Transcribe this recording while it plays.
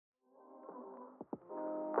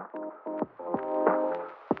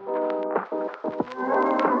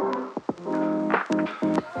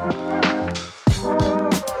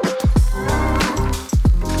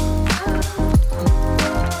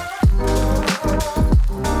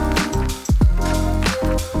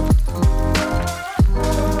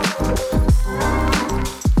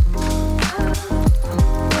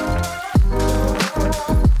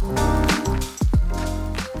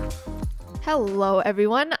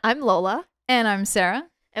everyone. I'm Lola. And I'm Sarah.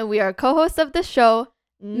 And we are co-hosts of the show,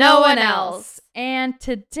 No One Else. And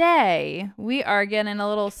today we are getting a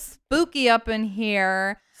little spooky up in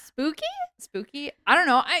here. Spooky? Spooky? I don't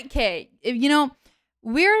know.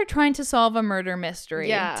 We're trying to solve a murder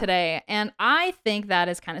mystery today. And I think that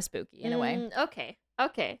is kind of spooky in a way. Okay.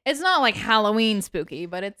 It's not like Halloween spooky,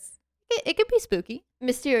 but it could be spooky.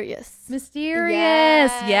 Mysterious.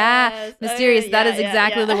 Yeah. Mysterious. That is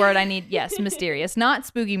exactly the word I need. Yes, mysterious. Not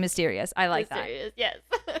spooky, mysterious. I like mysterious, that. Yes.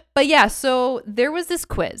 But yeah, so there was this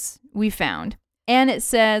quiz we found. And it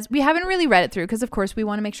says, we haven't really read it through because, of course, we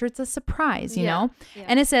want to make sure it's a surprise, you know? Yeah.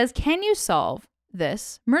 And it says, can you solve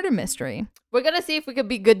this murder mystery? We're going to see if we could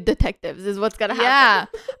be good detectives is what's going to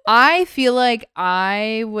happen. Yeah. I feel like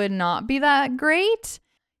I would not be that great.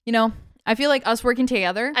 You know, I feel like us working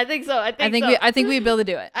together. I think so. I think we'd be able to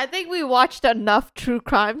do it. I think we watched enough true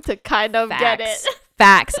crime to kind of get it.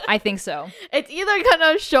 Facts. I think so. It's either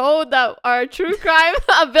going to show that our true crime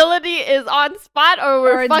ability is on spot or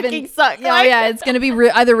we're fucking suck. Oh, yeah. It's going to be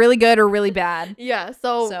either really good or really bad. Yeah.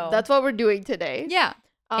 So that's what we're doing today. Yeah.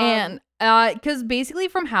 And because basically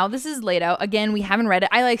from how this is laid out, again, we haven't read it.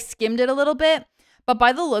 I skimmed it a little bit, but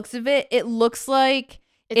by the looks of it, it looks like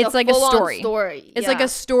it's like a story. It's like a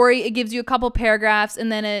story. It gives you a couple paragraphs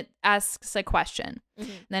and then it asks a question.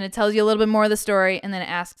 Mm-hmm. Then it tells you a little bit more of the story and then it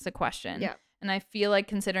asks a question. Yeah. And I feel like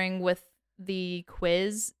considering with the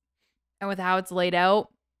quiz and with how it's laid out,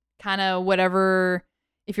 kind of whatever,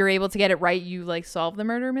 if you're able to get it right, you solve the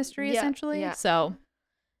murder mystery essentially. Yeah. So.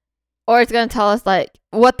 Or it's going to tell us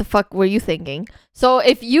what the fuck were you thinking? So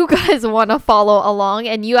if you guys want to follow along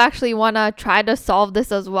and you actually want to try to solve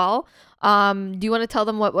this as well, do you want to tell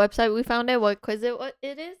them what website we found it? What quiz it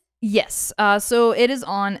is? Yes. So it is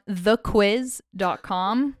on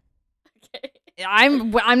thequiz.com. Okay.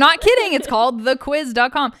 I'm not kidding. It's called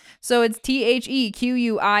thequiz.com. So it's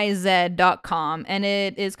THEQUIZ.com. And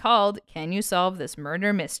it is called Can You Solve This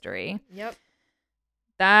Murder Mystery? Yep.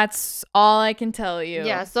 That's all I can tell you.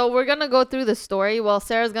 Yeah, so we're going to go through the story. Well,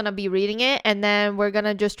 Sarah's going to be reading it, and then we're going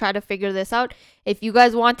to just try to figure this out. If you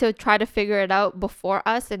guys want to try to figure it out before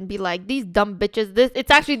us and be like, these dumb bitches,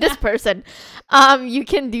 it's actually this person, you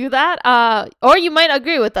can do that. Or you might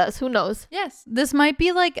agree with us. Who knows? Yes, this might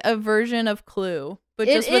be like a version of Clue, but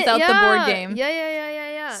just without the board game.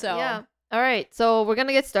 Yeah. So. Yeah. All right, so we're going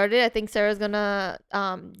to get started. I think Sarah's going to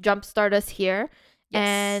jumpstart us here. Yes.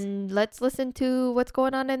 And let's listen to what's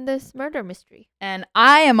going on in this murder mystery. And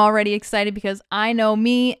I am already excited because I know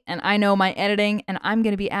me and I know my editing and I'm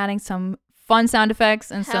going to be adding some fun sound effects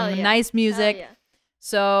and nice music. Yeah.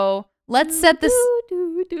 So let's set this.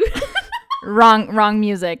 Wrong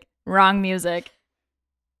music.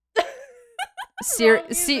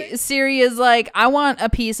 Siri is like, I want a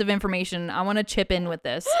piece of information. I want to chip in with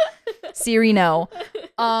this. Siri, no.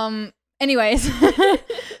 Anyways,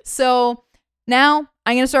 so. Now,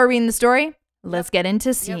 I'm going to start reading the story. Let's get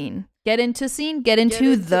into scene. Get into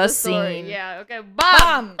the scene. Yeah, okay.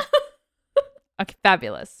 Bomb! Okay,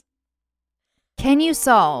 fabulous. Can you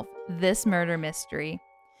solve this murder mystery?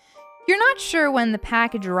 You're not sure when the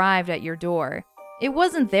package arrived at your door. It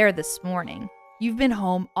wasn't there this morning. You've been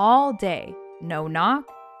home all day. No knock,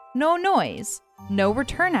 no noise, no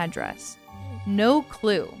return address, no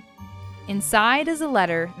clue. Inside is a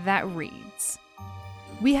letter that reads,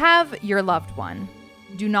 we have your loved one.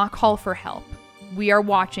 Do not call for help. We are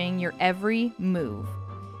watching your every move.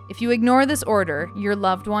 If you ignore this order, your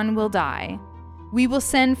loved one will die. We will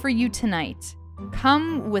send for you tonight.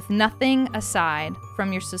 Come with nothing aside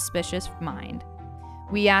from your suspicious mind.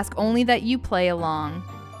 We ask only that you play along.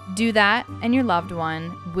 Do that, and your loved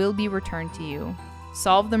one will be returned to you.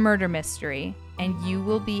 Solve the murder mystery, and you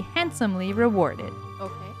will be handsomely rewarded.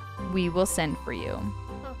 Okay. We will send for you.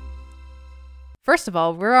 First of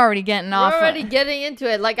all, we're already getting off. We're already getting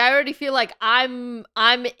into it. I already feel like I'm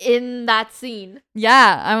in that scene.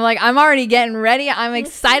 Yeah, I'm already getting ready. I'm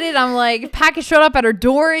excited. I'm like, package showed up at her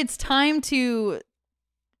door. It's time to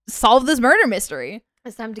solve this murder mystery.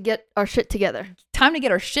 It's time to get our shit together.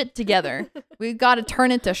 We've got to turn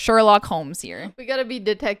into Sherlock Holmes here. We got to be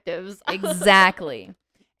detectives. Exactly.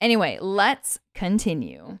 Anyway, let's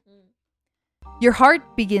continue. Your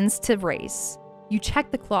heart begins to race. You check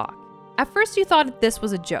the clock. At first you thought this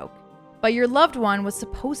was a joke, but your loved one was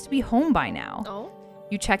supposed to be home by now. Oh?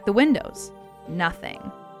 You check the windows. Nothing.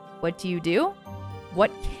 What do you do?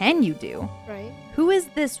 What can you do? Right. Who is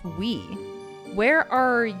this we? Where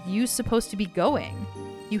are you supposed to be going?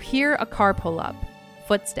 You hear a car pull up.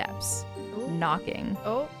 Footsteps. Ooh. Knocking.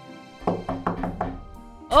 Oh.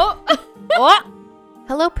 Oh!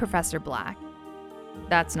 Hello, Professor Black.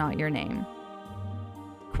 That's not your name.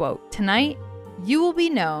 Quote, tonight, You will be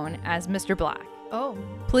known as Mr. Black. Oh.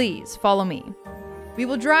 Please follow me. We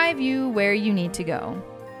will drive you where you need to go.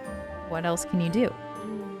 What else can you do?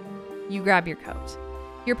 You grab your coat.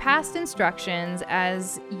 Your past instructions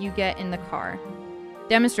as you get in the car.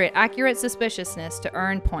 Demonstrate accurate suspiciousness to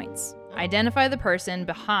earn points. Identify the person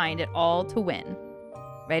behind it all to win.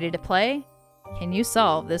 Ready to play? Can you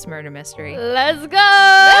solve this murder mystery? Let's go!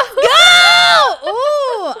 Let's go!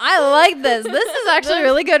 Ooh, I like this. This is actually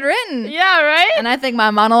really good written. Yeah, right? And I think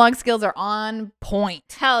my monologue skills are on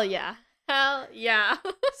point. Hell yeah. Hell yeah.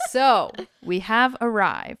 So, we have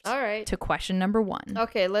arrived All right. to question number 1.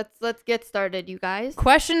 Okay, let's get started, you guys.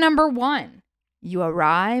 Question number 1. You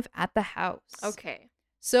arrive at the house. Okay.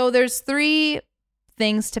 So, there's 3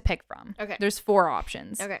 things to pick from. Okay. There's 4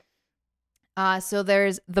 options. Okay. So,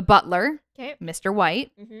 there's the butler, Okay. Mr.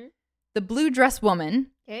 White, Mm-hmm. the blue dress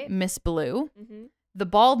woman, Okay. Miss Blue, Mm-hmm. the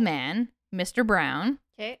bald man, Mr. Brown,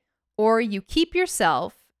 Okay. or you keep to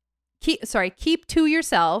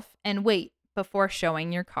yourself and wait before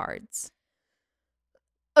showing your cards.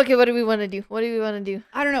 Okay, what do we want to do? What do we want to do?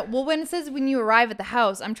 I don't know. Well, when it says when you arrive at the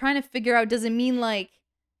house, I'm trying to figure out, does it mean like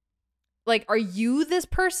are you this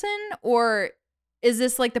person, or is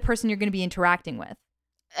this like the person you're going to be interacting with?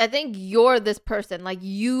 I think you're this person. Like,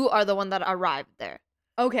 you are the one that arrived there.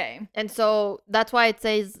 Okay. And so that's why it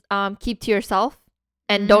says keep to yourself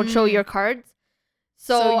and don't show your cards.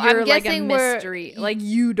 So you're I'm like guessing a mystery. Like,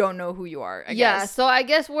 you don't know who you are, I guess. So I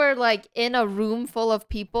guess we're like in a room full of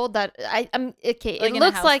people that I'm okay. Like It in a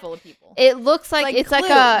looks house like full of people. it looks like, Like it's Clue. like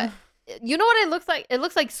a. You know what it looks like? It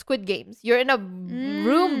looks like Squid Games. You're in a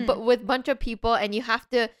room with a bunch of people, and you have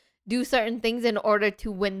to do certain things in order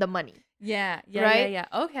to win the money. Yeah. Right? Yeah.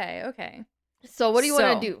 Okay. So what do you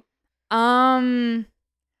want to do?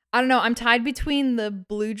 I don't know. I'm tied between the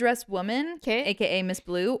blue dress woman, 'Kay. aka Miss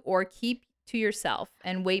Blue, or keep to yourself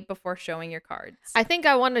and wait before showing your cards. I think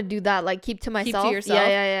I want to do that. Like, keep to myself. Keep to yourself.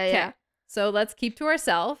 Yeah. 'Kay. So let's keep to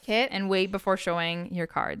ourselves 'Kay. and wait before showing your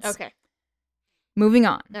cards. Okay. Moving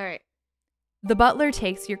on. All right. The butler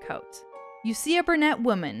takes your coat. You see a brunette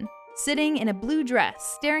woman sitting in a blue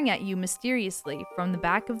dress staring at you mysteriously from the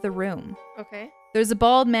back of the room. Okay. There's a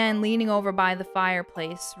bald man leaning over by the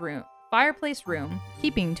fireplace room,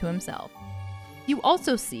 keeping to himself. You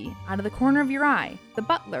also see, out of the corner of your eye, the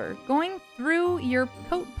butler going through your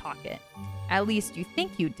coat pocket. At least you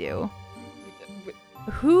think you do.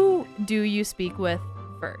 Who do you speak with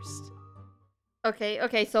first?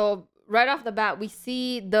 Okay. So right off the bat, we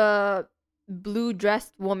see the blue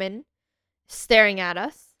dressed woman staring at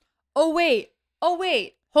us. Oh, wait.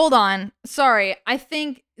 Hold on. Sorry. I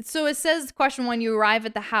think, so it says question 1, you arrive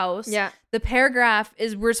at the house. Yeah. The paragraph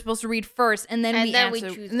is we're supposed to read first, and then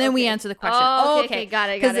we answer the question. Oh, okay. Got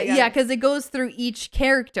it. Because it goes through each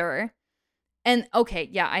character. And okay,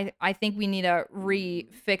 yeah, I think we need to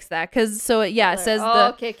refix that. Because it says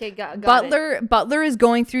butler is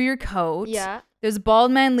going through your coat. Yeah. There's a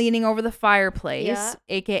bald man leaning over the fireplace, Yeah.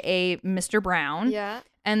 aka Mr. Brown. Yeah.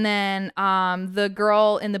 And then the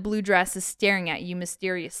girl in the blue dress is staring at you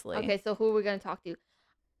mysteriously. Okay, so who are we gonna talk to?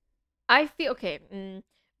 I feel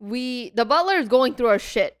the butler is going through our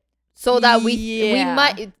shit, so that we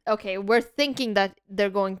might. Okay, we're thinking that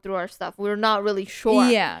they're going through our stuff. We're not really sure.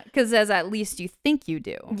 Yeah, because as at least you think you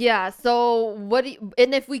do. Yeah. So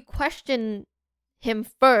and if we question him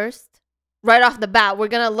first, right off the bat, we're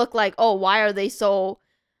gonna look like, oh, why are they so?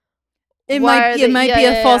 It might be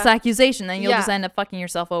a false accusation, then you'll just end up fucking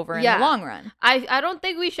yourself over in the long run. I don't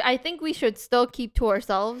think we should. I think we should still keep to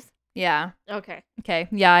ourselves. Yeah. Okay.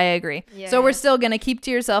 Yeah, I agree. Yeah, so we're still gonna keep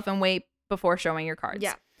to yourself and wait before showing your cards.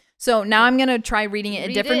 Yeah. So now I'm gonna try reading it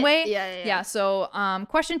a different way. Yeah. So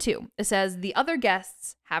question 2. It says the other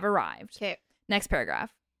guests have arrived. Okay. Next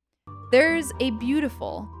paragraph. There's a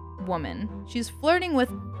beautiful woman. She's flirting with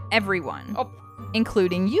everyone. Oh.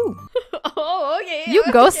 Including you. Oh, okay. You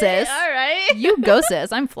go, sis. All right. You go,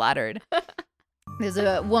 sis. I'm flattered. There's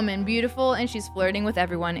a woman, beautiful, and she's flirting with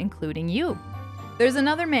everyone, including you. There's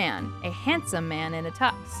another man, a handsome man in a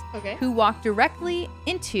tux, who walked directly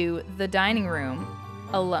into the dining room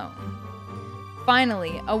alone.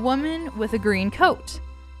 Finally, a woman with a green coat,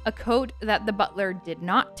 a coat that the butler did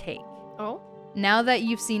not take. Oh. Now that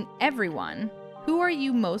you've seen everyone, who are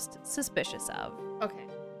you most suspicious of? Okay.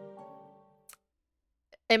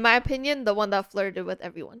 In my opinion, the one that flirted with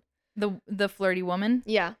everyone. The flirty woman?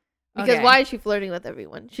 Yeah. Because why is she flirting with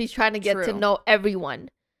everyone? She's trying to get to know everyone,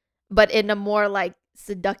 but in a more like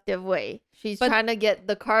seductive way. She's trying to get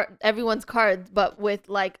everyone's cards, but with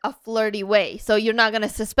like a flirty way. So you're not going to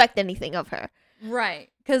suspect anything of her. Right.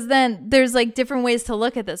 Because then there's like different ways to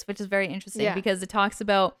look at this, which is very interesting because it talks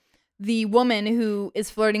about the woman who is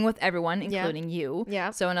flirting with everyone, including you. Yeah.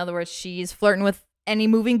 So in other words, she's flirting with any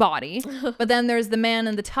moving body. But then there's the man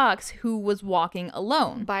in the tux who was walking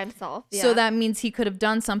alone. By himself. Yeah. So that means he could have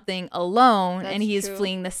done something alone, and he is true.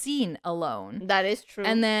 fleeing the scene alone. That is true.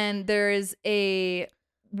 And then there's a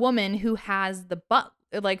woman who has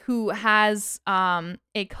who has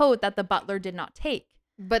a coat that the butler did not take.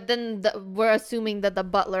 But then we're assuming that the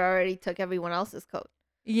butler already took everyone else's coat.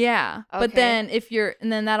 Yeah. Okay. But then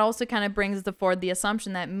and then that also kind of brings forward the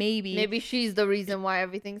assumption that maybe she's the reason why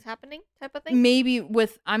everything's happening, type of thing. Maybe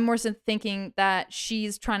I'm more so thinking that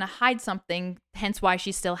she's trying to hide something, hence why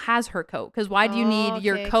she still has her coat. Because why do you need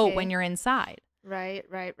your coat when you're inside? Right.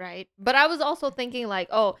 But I was also thinking like,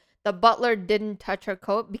 oh, the butler didn't touch her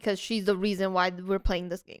coat because she's the reason why we're playing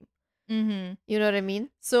this game. Mm-hmm. You know what I mean?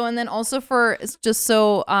 So, and then also just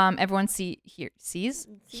so everyone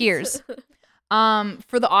hears.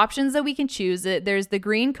 For the options that we can choose, there's the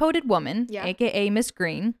green coated woman, aka Miss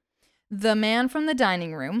Green, the man from the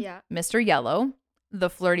dining room, Mr. Yellow, the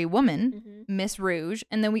flirty woman, Miss Rouge,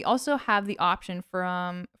 and then we also have the option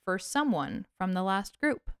for someone from the last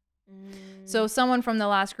group. So someone from the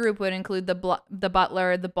last group would include the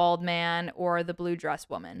butler, the bald man, or the blue dress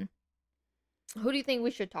woman. Who do you think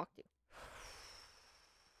we should talk to?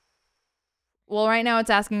 Well, right now it's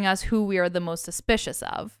asking us who we are the most suspicious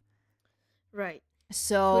of. Right.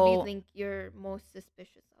 So who do you think you're most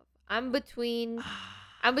suspicious of? I'm between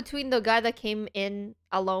the guy that came in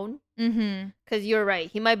alone. Mm-hmm. Because you're right.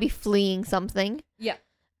 He might be fleeing something. Yeah.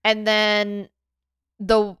 And then I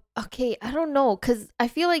don't know. Because I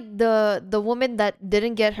feel like the woman that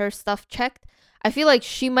didn't get her stuff checked, I feel like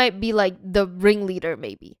she might be like the ringleader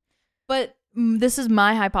maybe. But this is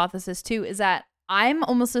my hypothesis too, is that I'm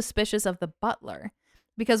almost suspicious of the butler.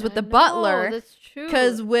 Because with the butler, that's true.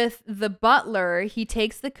 Because with the butler, he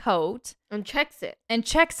takes the coat and checks it,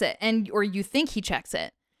 or you think he checks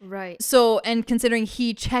it, right? So, and considering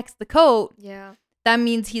he checks the coat, that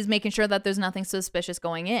means he's making sure that there's nothing suspicious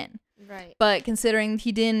going in, right? But considering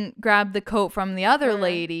he didn't grab the coat from the other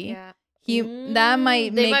lady, they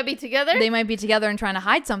might be together. They might be together and trying to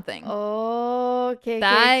hide something. Oh, okay.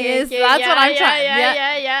 That's what I'm trying.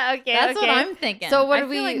 Yeah. Okay. That's what I'm thinking. So I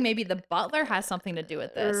feel like maybe the butler has something to do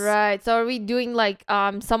with this. Right. So are we doing like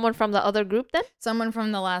someone from the other group then? Someone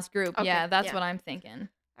from the last group. Okay. Yeah, that's what I'm thinking.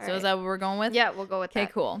 All so right. Is that what we're going with? Yeah, we'll go with that.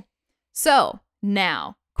 Okay, cool. So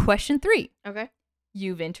now, question 3. Okay.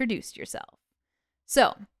 You've introduced yourself.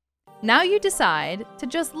 So now you decide to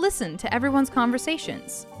just listen to everyone's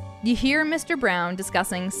conversations. You hear Mr. Brown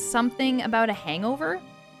discussing something about a hangover.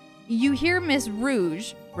 You hear Miss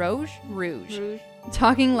Rouge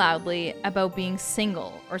talking loudly about being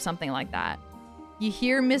single or something like that. You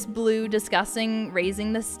hear Miss Blue discussing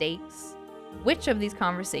raising the stakes. Which of these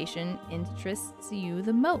conversations interests you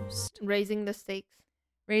the most? Raising the stakes.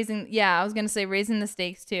 I was going to say raising the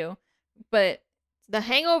stakes too. But the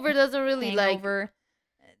hangover doesn't really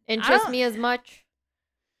interest me as much.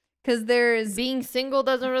 Because there's... Being single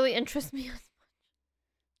doesn't really interest me as much.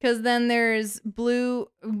 Because then there's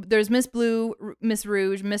Miss Blue, Miss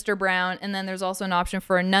Rouge, Mr. Brown, and then there's also an option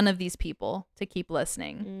for none of these people to keep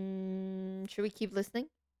listening. Should we keep listening?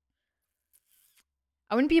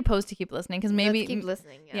 I wouldn't be opposed to keep listening because maybe... Let's keep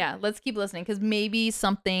listening. Yeah, let's keep listening because maybe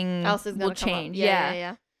something else will change.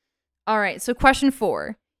 Yeah. All right, so question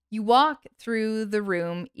 4. You walk through the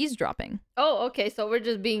room eavesdropping. Oh, okay. So we're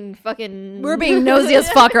just being fucking... We're being nosy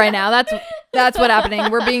as fuck right now. That's what's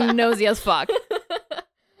happening. We're being nosy as fuck.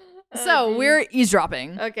 So we're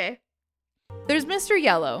eavesdropping. Okay. There's Mr.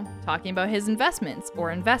 Yellow talking about his investments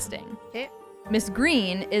or investing. Okay. Miss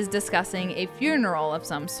Green is discussing a funeral of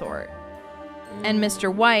some sort. And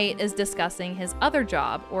Mr. White is discussing his other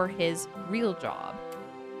job or his real job.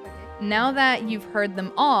 Now that you've heard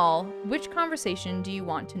them all, which conversation do you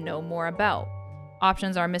want to know more about?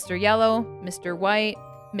 Options are Mr. Yellow, Mr. White,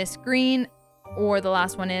 Miss Green, or the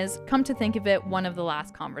last one is, come to think of it, one of the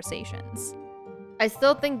last conversations. I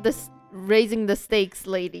still think this raising the stakes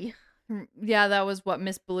lady. Yeah, that was what,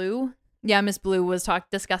 Miss Blue? Yeah, Miss Blue was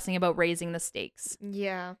discussing about raising the stakes.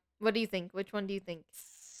 Yeah. What do you think? Which one do you think?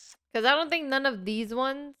 Because I don't think none of these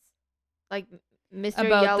ones, like... Mr.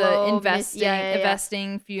 About Yellow, the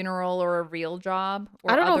investing, funeral, or a real job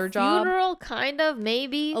or I don't other know, job. Funeral, kind of,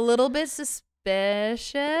 maybe. A little bit suspicious.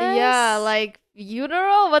 Yeah, like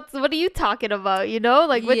funeral. What are you talking about? You know,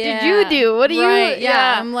 like what did you do? What do you?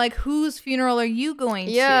 Yeah, I'm like, whose funeral are you going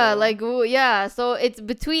to? Yeah, like So it's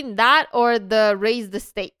between that or the raise the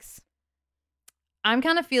stakes. I'm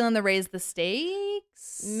kind of feeling the raise the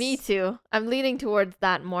stakes. Me too. I'm leaning towards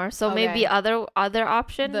that more. So maybe other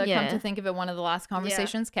option. Come to think of it, one of the last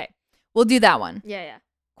conversations. Okay, we'll do that one. Yeah.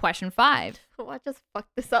 Question 5. Watch us fuck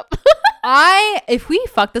this up. If we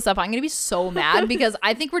fuck this up, I'm gonna be so mad because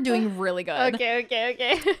I think we're doing really good.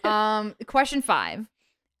 Okay. Question 5.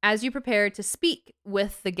 As you prepare to speak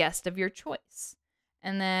with the guest of your choice.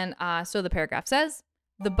 And then, so the paragraph says,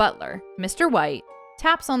 the butler, Mr. White,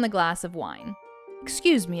 taps on the glass of wine.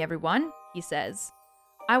 Excuse me, everyone, he says.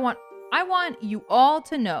 I want you all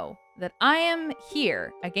to know that I am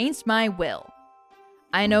here against my will.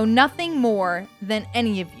 I know nothing more than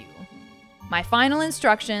any of you. My final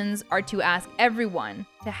instructions are to ask everyone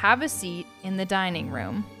to have a seat in the dining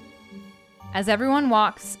room. As everyone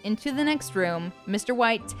walks into the next room, Mr.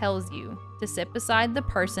 White tells you to sit beside the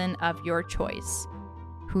person of your choice.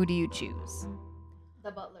 Who do you choose?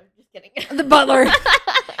 The butler. Just kidding. The butler.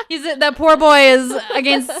 That poor boy is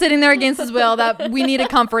sitting there against his will. That we need to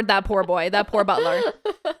comfort that poor boy, that poor butler.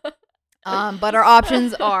 But our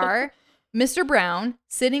options are Mr. Brown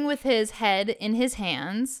sitting with his head in his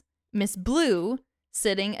hands, Miss Blue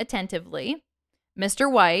sitting attentively, Mr.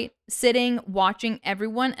 White sitting watching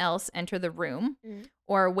everyone else enter the room,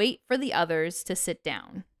 or wait for the others to sit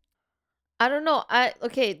down. I don't know.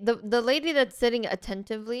 The lady that's sitting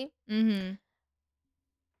attentively. Mm-hmm.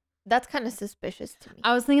 That's kind of suspicious to me.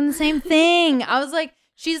 I was thinking the same thing. I was like,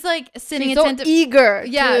 she's like sitting so eager.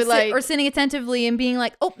 Yeah, or sitting attentively and being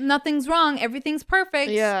like, oh, nothing's wrong. Everything's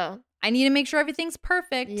perfect. Yeah. I need to make sure everything's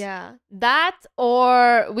perfect. Yeah. That,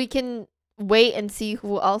 or we can wait and see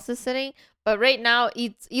who else is sitting. But right now,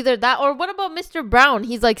 it's either that, or what about Mr. Brown?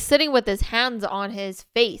 He's like sitting with his hands on his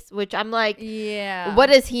face, which I'm like, yeah. What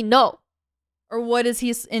does he know? Or what is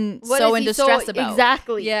he in distress about?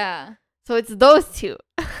 Exactly. Yeah. So it's those two.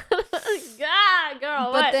 God,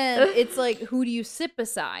 girl. But then it's like, who do you sit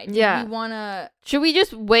beside? Yeah. You wanna? Should we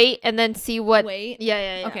just wait and then see what? Wait.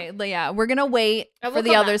 Yeah. Okay. Yeah, we're gonna wait for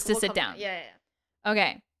the others to sit down. Yeah.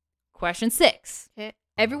 Okay. Question 6. Okay.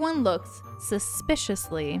 Everyone looks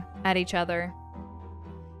suspiciously at each other.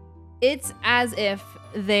 It's as if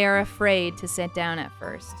they are afraid to sit down at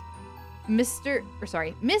first. Miss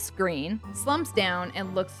Green slumps down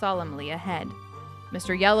and looks solemnly ahead.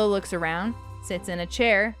 Mr. Yellow looks around, sits in a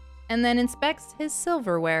chair, and then inspects his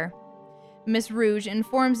silverware. Miss Rouge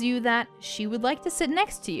informs you that she would like to sit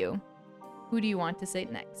next to you. Who do you want to sit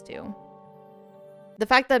next to? The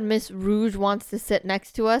fact that Miss Rouge wants to sit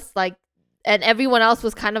next to us, like, and everyone else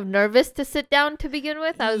was kind of nervous to sit down to begin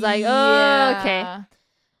with. I was like, oh, okay.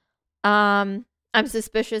 I'm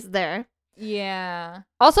suspicious there. Yeah.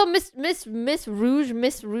 Also, Miss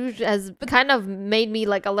Rouge has kind of made me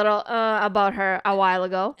like a little about her a while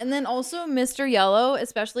ago. And then also Mr. Yellow,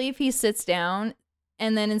 especially if he sits down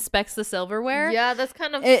and then inspects the silverware. Yeah, that's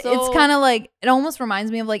kind of it's kind of like, it almost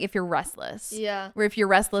reminds me of like if you're restless. Yeah. Where if you're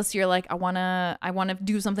restless, you're like, I wanna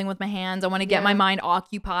do something with my hands. I wanna get my mind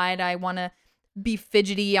occupied. I wanna be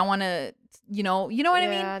fidgety. I wanna, you know what I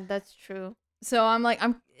mean? Yeah, that's true. So I'm like,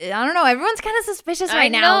 I don't know. Everyone's kind of suspicious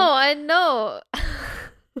right now. I know.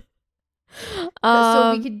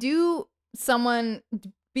 So we could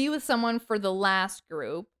be with someone for the last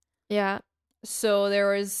group. Yeah. So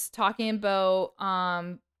there was talking about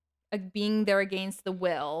being there against the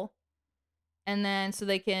will. And then so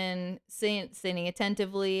they can sitting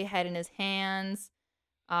attentively, head in his hands,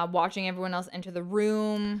 watching everyone else enter the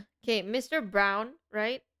room. Okay, Mr. Brown,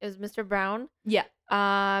 right? It was Mr. Brown. Yeah.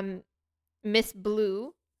 Miss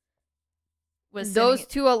Blue. Those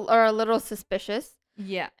two are a little suspicious.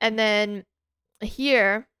 Yeah. And then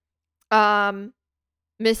here,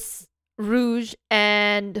 Miss Rouge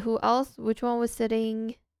and who else? Which one was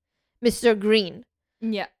sitting? Mr. Green.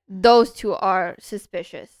 Yeah. Those two are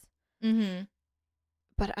suspicious. Mm-hmm.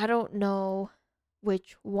 But I don't know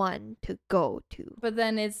which one to go to. But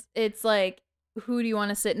then it's like, who do you want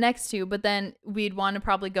to sit next to? But then we'd want to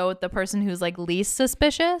probably go with the person who's like least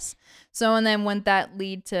suspicious. So, and then wouldn't that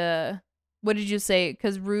lead to, what did you say?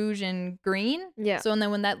 Because Rouge and Green? Yeah. So, and then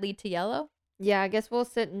wouldn't that lead to Yellow? Yeah, I guess we'll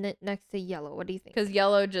sit next to Yellow. What do you think? Because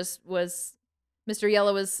Yellow Mr.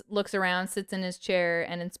 Yellow looks around, sits in his chair,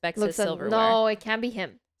 and inspects his silverware. No, it can't be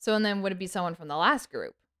him. So, and then would it be someone from the last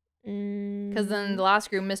group? Because then the last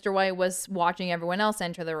group, Mr. White was watching everyone else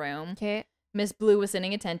enter the room. Okay. Miss Blue was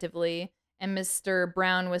sitting attentively. And Mr.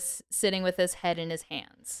 Brown was sitting with his head in his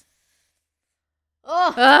hands.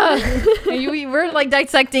 We're like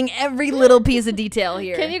dissecting every little piece of detail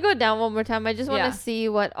here. Can you go down one more time? I just want to see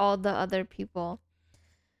what all the other people.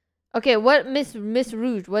 Okay, what Miss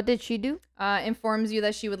Rouge? What did she do? Informs you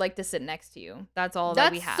that she would like to sit next to you. That's all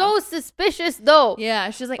that we have. That's so suspicious, though. Yeah,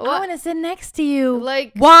 she's like, I want to sit next to you.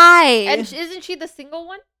 Like, why? And isn't she the single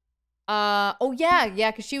one? Oh yeah,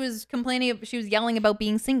 because she was complaining. She was yelling about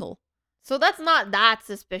being single. So that's not that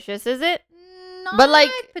suspicious, is it? Not But,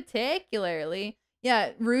 like, particularly.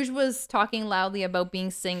 Yeah, Rouge was talking loudly about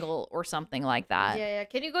being single or something like that. Yeah.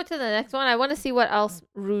 Can you go to the next one? I want to see what else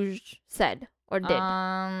Rouge said or did.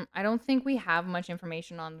 I don't think we have much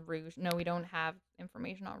information on Rouge. No, we don't have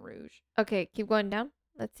information on Rouge. Okay, keep going down.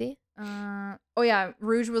 Let's see. Oh yeah,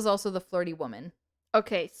 Rouge was also the flirty woman.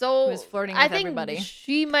 Okay, so Who was flirting with I think everybody.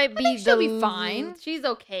 she might be. She'll be fine. She's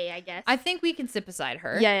okay, I guess. I think we can sit beside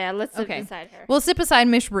her. Yeah. Let's sit beside her. We'll sit beside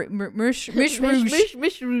Mish Rouge. Mish Rouge.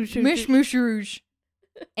 Mish Rouge.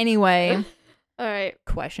 Anyway. All right.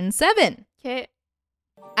 Question 7. Okay.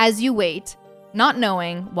 As you wait, not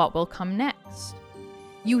knowing what will come next,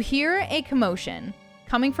 you hear a commotion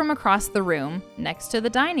coming from across the room next to the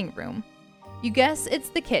dining room. You guess it's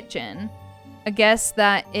the kitchen. A guess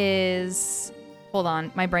that is... Hold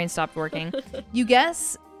on, my brain stopped working. You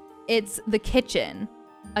guess it's the kitchen.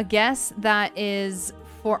 A guess that is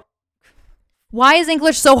for... Why is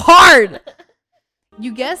English so hard?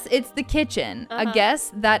 You guess it's the kitchen. A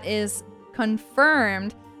guess that is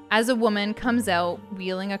confirmed as a woman comes out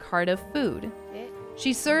wheeling a cart of food. Okay.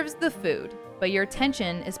 She serves the food, but your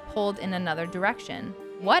attention is pulled in another direction.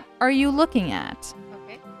 What are you looking at?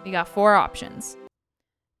 Okay. We got 4 options.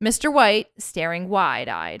 Mr. White staring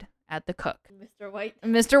wide-eyed at the cook. Mr. White.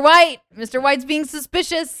 Mr. White! Mr. White's being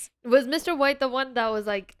suspicious. Was Mr. White the one that was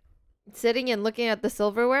like sitting and looking at the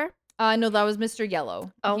silverware? No, that was Mr.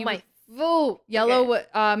 Yellow. Oh He my. was- Yellow. Okay.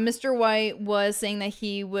 Mr. White was saying that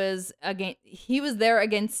he was there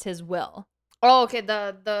against his will. Oh, okay.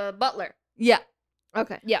 The butler. Yeah.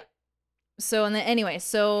 Okay. So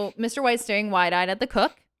so Mr. White staring wide-eyed at the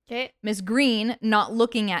cook. Okay. Miss Green not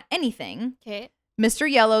looking at anything. Okay. Mr.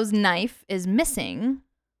 Yellow's knife is missing.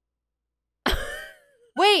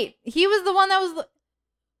 Wait, he was the one that was...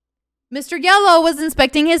 Mr. Yellow was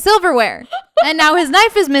inspecting his silverware, and now his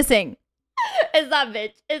knife is missing. It's that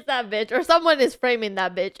bitch. Or someone is framing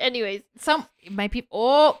that bitch. Anyways. It might be...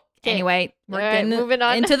 Oh, anyway. We're getting moving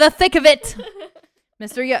on. into the thick of it.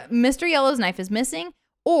 Mr. Yellow's knife is missing,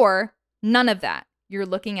 or none of that. You're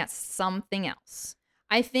looking at something else.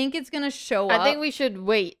 I think it's going to show up. I think we should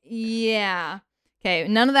wait. Yeah. Okay,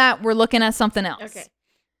 none of that. We're looking at something else. Okay.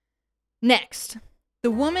 Next,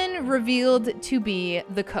 the woman revealed to be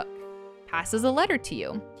the cook passes a letter to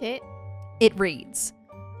you. Okay. It reads,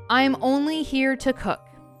 I am only here to cook.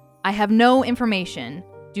 I have no information.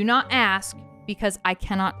 Do not ask because I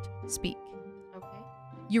cannot speak. Okay.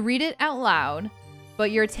 You read it out loud,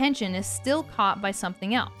 but your attention is still caught by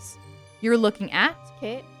something else. You're looking at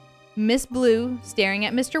Okay. Miss Blue staring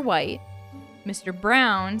at Mr. White, Mr.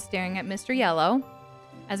 Brown staring at Mr. Yellow.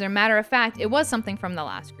 As a matter of fact, it was something from the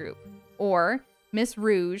last group. Or Miss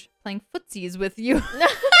Rouge playing footsies with you.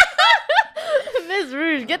 Miss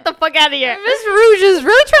Rouge, get the fuck out of here. Miss Rouge is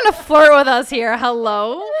really trying to flirt with us here.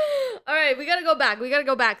 Hello? All right, we gotta go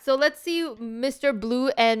back. So let's see Mr. Blue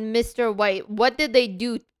and Mr. White. What did they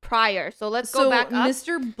do prior? So let's go back up.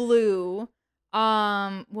 Mr. Blue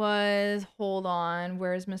was, hold on,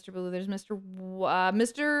 where's Mr. Blue? There's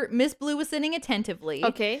Miss Blue was sitting attentively.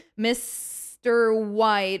 Okay. Mr.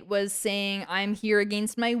 White was saying, I'm here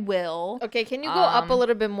against my will. Okay, can you go up a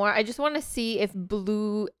little bit more? I just want to see if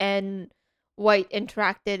Blue and White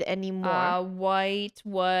interacted anymore. White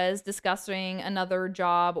was discussing another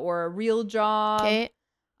job or a real job. Okay.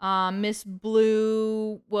 Miss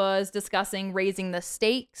Blue was discussing raising the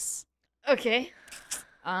stakes. Okay.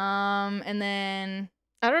 And then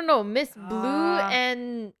I don't know, Miss Blue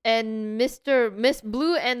and Miss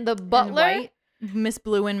Blue and the butler. Miss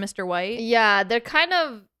Blue and Mr. White. Yeah, they're kind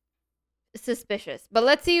of suspicious. But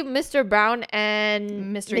let's see Mr. Brown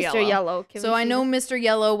and Mr. Yellow. So I know Mr.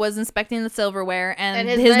 Yellow was inspecting the silverware and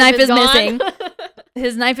his knife is gone. missing.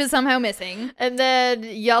 His knife is somehow missing. And then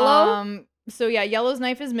Yellow. So yeah, Yellow's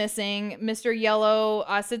knife is missing. Mr. Yellow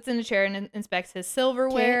sits in a chair and inspects his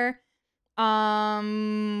silverware. What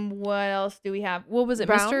else do we have? What was it?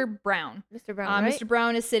 Brown? Mr. Brown. Mr. Brown, right? Mr.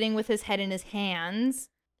 Brown is sitting with his head in his hands.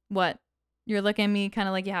 What? You're looking at me kind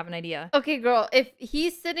of like you have an idea. Okay, girl. If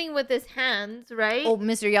he's sitting with his hands, right? Oh,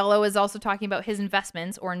 Mr. Yellow is also talking about his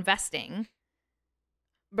investments or investing.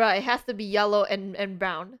 Bruh, it has to be Yellow and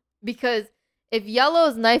Brown. Because if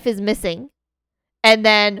Yellow's knife is missing, and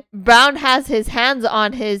then Brown has his hands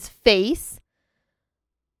on his face,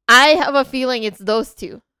 I have a feeling it's those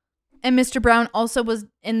two. And Mr. Brown also was,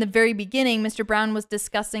 in the very beginning, Mr. Brown was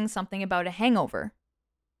discussing something about a hangover.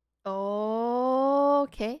 Oh,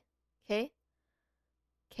 okay.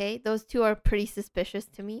 Those two are pretty suspicious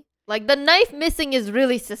to me. Like, the knife missing is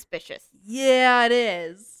really suspicious. Yeah, it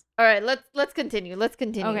is. All right, let's continue.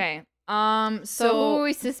 Okay. So who are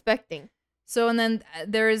we suspecting? So, and then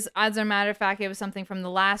there's, as a matter of fact, it was something from the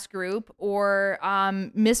last group, or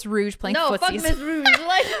Miss Rouge playing footsies. No, fuck Miss Rouge.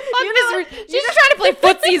 Like, Fuck Miss Rouge. She's just trying to play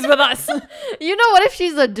footsies with us. You know, what if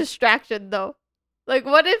she's a distraction, though? Like,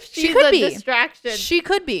 what if she's a distraction? She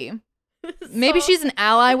could be. Maybe she's an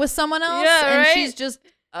ally with someone else, and she's just,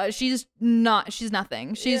 she's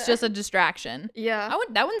nothing. She's just a distraction. Yeah.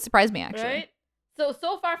 That wouldn't surprise me, actually. Right? So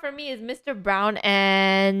far for me is Mr. Brown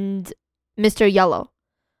and Mr. Yellow.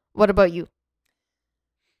 What about you?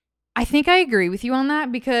 I think I agree with you on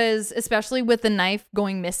that, because especially with the knife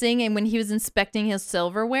going missing and when he was inspecting his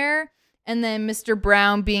silverware, and then Mr.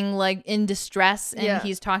 Brown being like in distress, and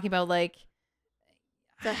he's talking about like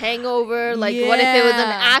the hangover, like what if it was an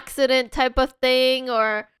accident type of thing,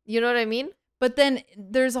 or you know what I mean? But then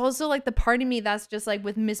there's also like the part of me that's just like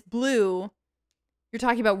with Miss Blue, you're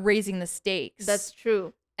talking about raising the stakes. That's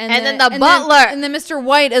true. And then the butler. And then Mr.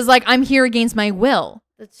 White is like, I'm here against my will.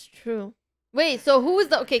 That's true. Wait, so who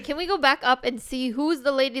was okay, can we go back up and see who's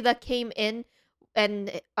the lady that came in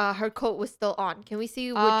and her coat was still on? Can we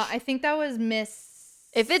see which? I think that was Miss.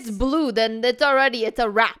 If it's Blue, then it's a wrap. It's a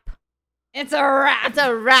wrap. It's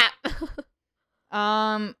a wrap.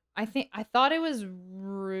 I thought it was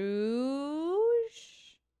Rouge.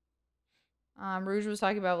 Rouge was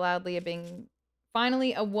talking about loudly it being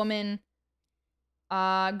finally a woman,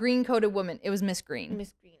 green coated woman. It was Miss Green.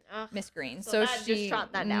 Miss Green. Miss Green. So she just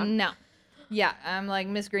shot that down. No. Yeah, I'm like,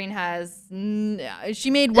 Miss Green has.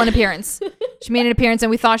 She made one appearance. She made an appearance, and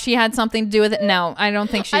we thought she had something to do with it. No, I don't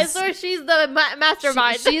think she's. I swear she's the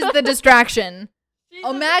mastermind. She's the distraction.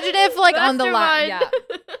 Imagine if, like, on the left. Yeah.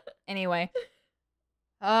 Anyway.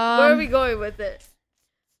 Where are we going with it?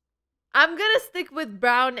 I'm gonna stick with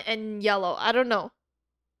brown and yellow. I don't know.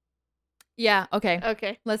 Yeah. Okay.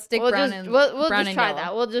 Okay. Let's stick we'll brown just, and we'll brown just and try yellow.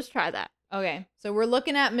 that. We'll just try that. Okay. So we're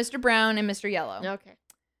looking at Mr. Brown and Mr. Yellow. Okay.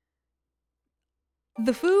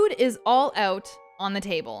 The food is all out on the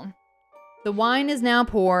table. The wine is now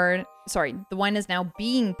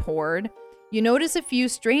being poured. You notice a few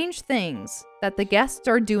strange things that the guests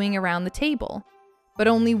are doing around the table, but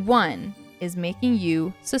only one is making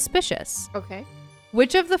you suspicious. Okay.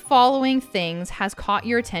 Which of the following things has caught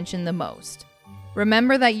your attention the most?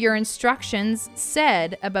 Remember that your instructions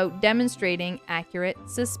said about demonstrating accurate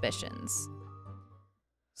suspicions.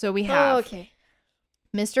 So we have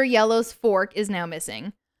Mr. Yellow's fork is now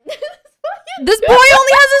missing. This boy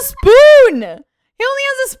only has a spoon. He only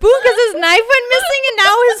has a spoon because his knife went missing and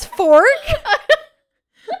now his fork?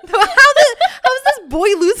 How is this boy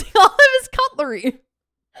losing all of his cutlery?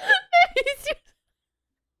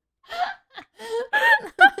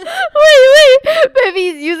 Wait.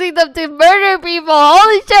 Maybe he's using them to murder people.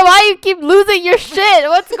 Holy shit, why you keep losing your shit?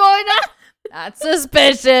 What's going on? That's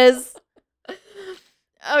suspicious.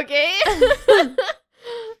 Okay.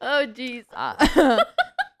 Oh, jeez.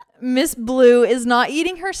 Miss Blue is not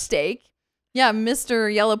eating her steak. Yeah,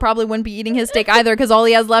 Mr. Yellow probably wouldn't be eating his steak either because all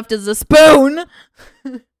he has left is a spoon. All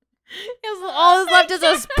he's left is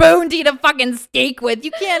a spoon to eat a fucking steak with. You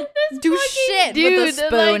can't do shit with a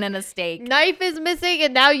spoon and a steak. Knife is missing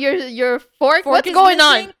and now your fork? What's going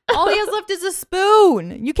on? All he has left is a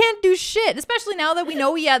spoon. You can't do shit, especially now that we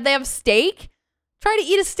know they have steak. Try to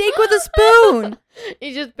eat a steak with a spoon.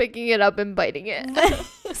 He's just picking it up and biting it.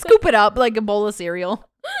 Scoop it up like a bowl of cereal.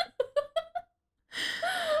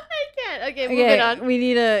 I can't. Okay, moving on. We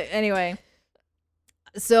need anyway.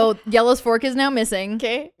 So Yellow's fork is now missing.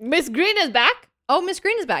 Okay. Miss Green is back. Oh, Miss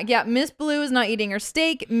Green is back. Yeah, Miss Blue is not eating her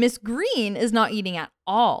steak. Miss Green is not eating at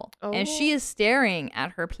all. Oh. And she is staring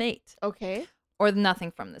at her plate. Okay. Or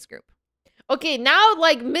nothing from this group. Okay, now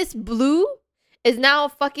like Miss Blue is now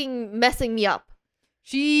fucking messing me up.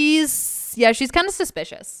 She's kind of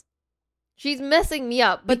suspicious. She's messing me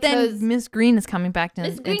up. But then Miss Green is coming back to...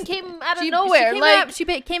 Miss Green came out of nowhere. She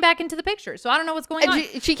came back into the picture, so I don't know what's going on.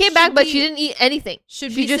 She came back, but she didn't eat anything.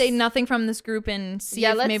 Should we just say nothing from this group and see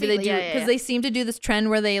if maybe they do... Because they seem to do this trend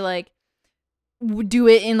where they like do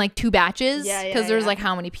it in like 2 batches. Because there's like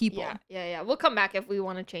how many people. Yeah. We'll come back if we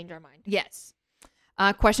want to change our mind. Yes.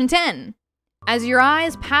 Question 10. As your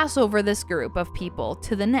eyes pass over this group of people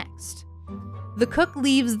to the next, the cook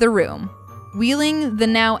leaves the room, wheeling the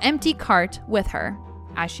now empty cart with her.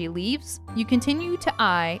 As she leaves, you continue to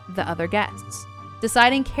eye the other guests,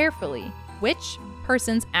 deciding carefully which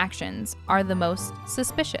person's actions are the most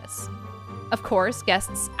suspicious. Of course,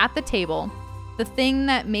 guests at the table, the thing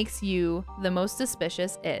that makes you the most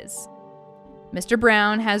suspicious is Mr.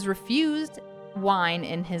 Brown has refused wine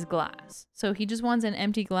in his glass. So he just wants an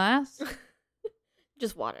empty glass?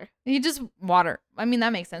 Just water. Water. I mean,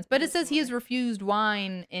 that makes sense. But it says he has refused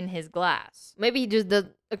wine in his glass. Maybe he just does.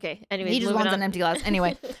 Okay. Anyway, he just wants an empty glass.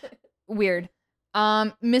 Anyway, weird.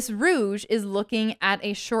 Miss Rouge is looking at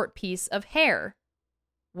a short piece of hair.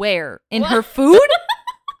 Where? In her food?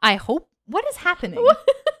 I hope. What is happening?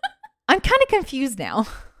 I'm kind of confused now.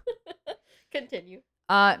 Continue.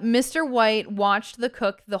 Mr. White watched the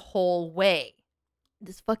cook the whole way.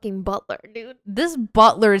 This fucking butler, dude. This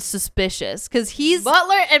butler is suspicious because he's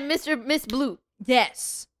Butler and Miss Blue.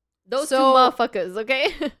 Yes. Those two motherfuckers, okay?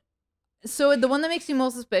 So the one that makes you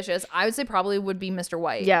most suspicious, I would say probably would be Mr.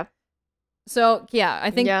 White. Yeah. So, yeah, I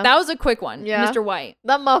think that was a quick one. Yeah. Mr. White.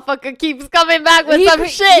 That motherfucker keeps coming back with some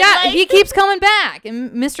shit. Yeah, he keeps coming back.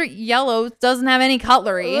 And Mr. Yellow doesn't have any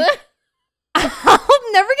cutlery.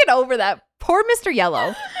 I'll never get over that. Poor Mr. Yellow.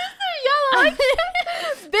 Mr. Yellow.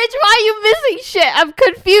 Bitch, why are you missing shit? I'm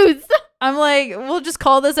confused. I'm like, we'll just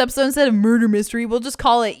call this episode instead of murder mystery. We'll just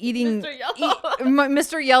call it eating. Mr. Yellow.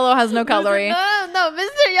 Mr. Yellow has no cutlery. No,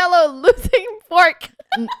 Mr. Yellow losing fork.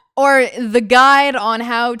 Or the guide on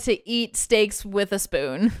how to eat steaks with a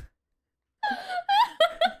spoon.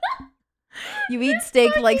 You eat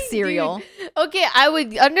steak like cereal. Dude. Okay, I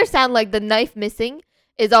would understand like the knife missing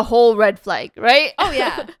is a whole red flag, right? Oh,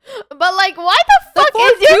 yeah. But like, why the fuck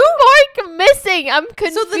is your fork missing? I'm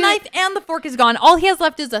confused. So the knife and the fork is gone. All he has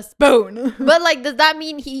left is a spoon. But like, does that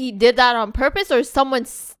mean he did that on purpose or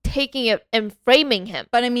someone's taking it and framing him?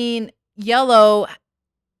 But I mean, Yellow,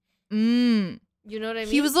 you know what I mean?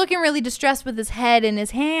 He was looking really distressed with his head in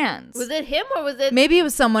his hands. Was it him or was it? Maybe it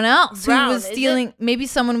was someone else Brown. who was stealing. Maybe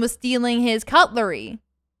someone was stealing his cutlery.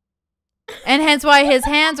 And hence why his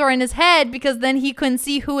hands are in his head, because then he couldn't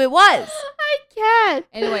see who it was. I can't.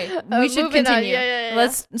 Anyway, we should continue. Yeah.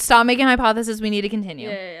 Let's stop making hypotheses. We need to continue.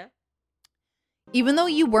 Yeah. Even though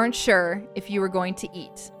you weren't sure if you were going to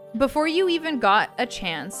eat, before you even got a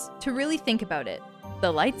chance to really think about it,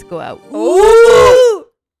 the lights go out. Ooh!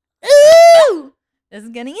 Ooh! This is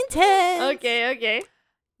getting intense. Okay.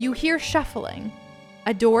 You hear shuffling,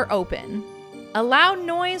 a door open, a loud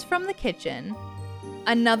noise from the kitchen,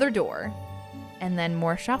 another door, and then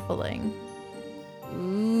more shuffling.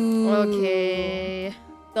 Ooh. Okay.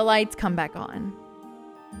 The lights come back on.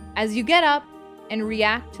 As you get up and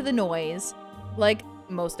react to the noise, like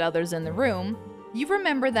most others in the room, you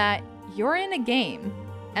remember that you're in a game,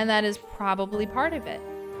 and that is probably part of it.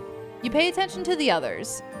 You pay attention to the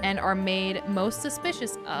others and are made most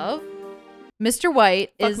suspicious of Mr.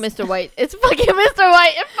 White. Fuck Mr. White. It's fucking Mr.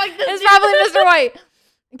 White. It's probably Mr. White.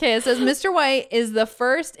 Okay, it says Mr. White is the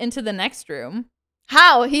first into the next room.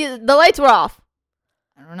 How? The lights were off.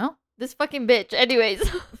 I don't know. This fucking bitch. Anyways.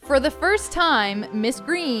 For the first time, Miss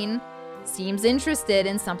Green seems interested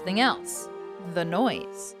in something else. The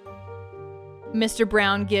noise. Mr.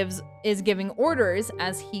 Brown is giving orders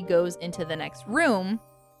as he goes into the next room,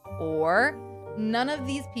 or none of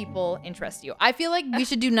these people interest you. I feel like we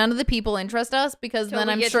should do none of the people interest us, because then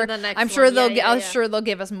I'm sure they'll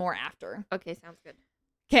give us more after. Okay, sounds good.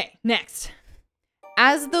 Okay, next.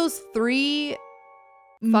 As those three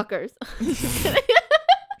fuckers.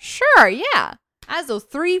 Sure, yeah. As those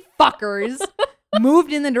three fuckers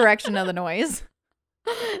moved in the direction of the noise.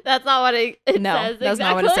 That's not what it says. No, that's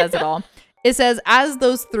not what it says at all. It says, as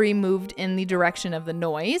those three moved in the direction of the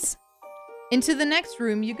noise, into the next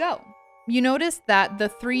room you go. You notice that the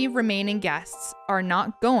three remaining guests are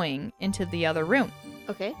not going into the other room.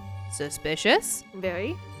 Okay. Suspicious?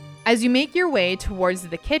 Very. As you make your way towards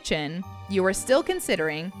the kitchen, you are still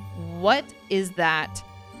considering, what is that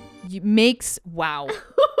wow.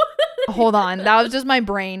 Hold on. That was just my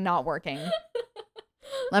brain not working.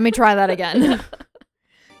 Let me try that again.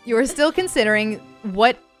 You are still considering,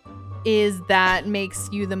 what is that makes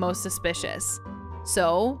you the most suspicious?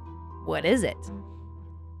 So, what is it?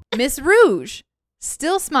 Miss Rouge,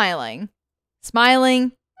 still smiling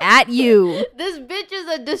at you. This bitch is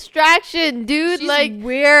a distraction, dude. She's like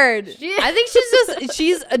weird. I think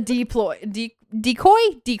she's a decoy.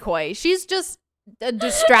 She's just a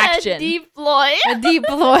distraction. A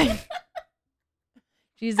deploy.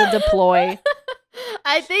 She's a deploy.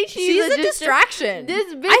 I think she's a distraction.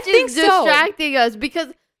 This bitch is distracting us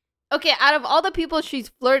because, okay, out of all the people she's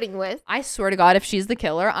flirting with, I swear to God, if she's the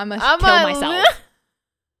killer, I'm gonna kill myself.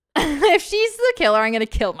 If she's the killer, I'm gonna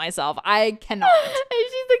kill myself. I cannot.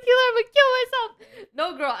 If she's the killer, I'm gonna kill myself.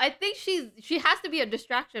 No, girl, I think she has to be a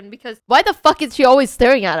distraction, because why the fuck is she always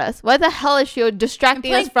staring at us? Why the hell is she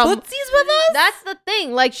distracting us from footsies with us? That's the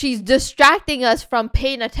thing. Like, she's distracting us from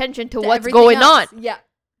paying attention to what's going on. Yeah.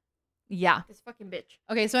 This fucking bitch.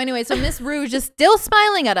 Okay, so anyway, Miss Rouge is still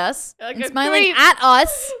smiling at us. Like and smiling at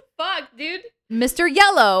us. Fuck, dude. Mr.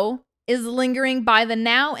 Yellow is lingering by the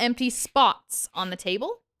now empty spots on the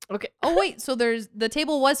table. Okay. Oh, wait. So the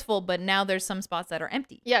table was full, but now there's some spots that are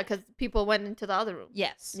empty. Yeah, because people went into the other room.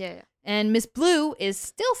 Yes. Yeah. And Miss Blue is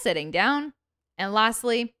still sitting down. And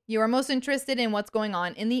lastly, you are most interested in what's going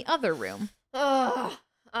on in the other room. Ugh.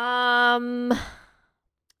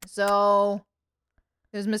 So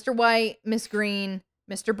there's Mr. White, Miss Green,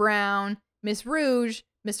 Mr. Brown, Miss Rouge,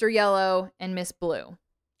 Mr. Yellow, and Miss Blue.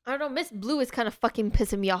 I don't know. Miss Blue is kind of fucking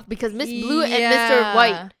pissing me off because Miss Blue and Mr.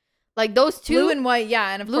 White, like those two. Blue and White, yeah.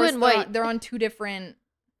 And of Blue course, and white. they're on two different.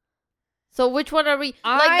 So which one are we?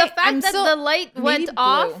 Like the fact that the light went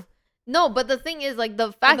off. No, but the thing is, like,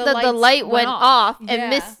 the fact that the light went off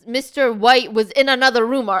and Mr. White was in another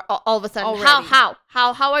room all of a sudden. Already.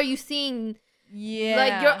 How are you seeing? Yeah.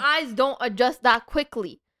 Like, your eyes don't adjust that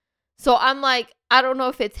quickly. So I'm like, I don't know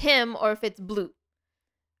if it's him or if it's Blue.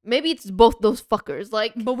 Maybe it's both those fuckers.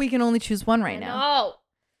 Like, but we can only choose one right now. No.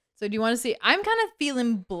 So do you want to see? I'm kind of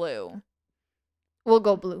feeling Blue. We'll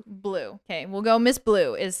go Blue. Blue. Okay, we'll go Miss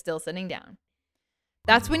Blue is still sitting down.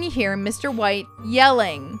 That's when you hear Mr. White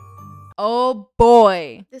yelling. Oh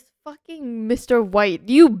boy. This fucking Mr. White.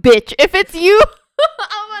 You bitch. If it's you,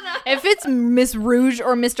 if it's Miss Rouge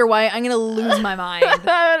or Mr. White, I'm gonna lose my mind.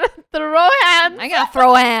 Throw hands. I gotta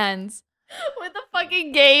throw hands. With the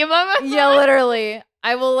fucking game. Yeah, literally.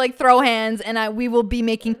 I will like throw hands and we will be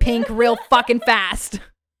making pink real fucking fast.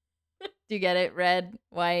 Do you get it? Red,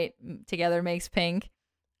 white, together makes pink.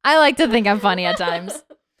 I like to think I'm funny at times.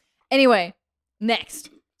 Anyway,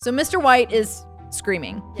 next. So Mr. White is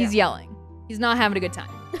screaming. He's yelling. He's not having a good time.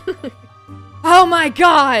 Oh my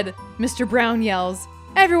God! Mr. Brown yells,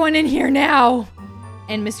 "Everyone in here now!"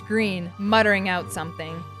 And Miss Green muttering out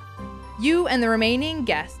something. You and the remaining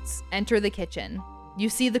guests enter the kitchen. You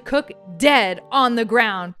see the cook dead on the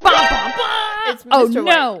ground. Bah, bah, bah! It's Mr.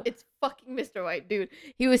 White. It's fucking Mr. White, dude.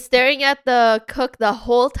 He was staring at the cook the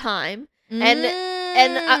whole time and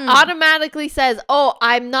automatically says, "Oh,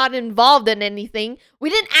 I'm not involved in anything." We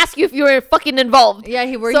didn't ask you if you were fucking involved. Yeah,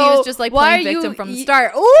 he was just like playing victim from the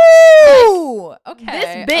start. Ooh,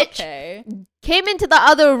 okay. This bitch came into the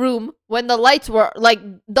other room when the lights were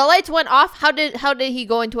the lights went off. How did he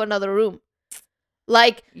go into another room?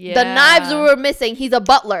 Like the knives were missing. He's a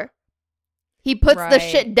butler. He puts the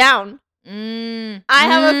shit down. I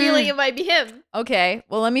have a feeling it might be him. Okay,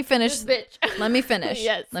 well, let me finish. This bitch. Let me finish.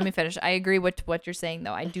 Yes. Let me finish. I agree with what you're saying,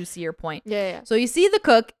 though. I do see your point. Yeah. So you see the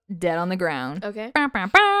cook dead on the ground. Okay. Bah, bah,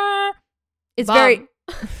 bah. It's Bomb. very...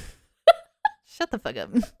 Shut the fuck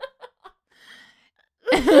up.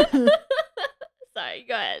 Sorry,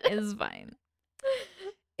 go ahead. It's fine.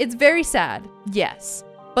 It's very sad, yes.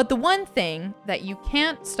 But the one thing that you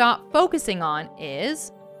can't stop focusing on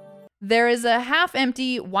is... there is a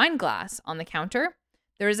half-empty wine glass on the counter.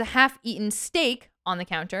 There is a half-eaten steak on the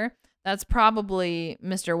counter. That's probably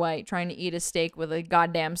Mr. White trying to eat a steak with a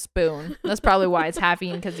goddamn spoon. That's probably why it's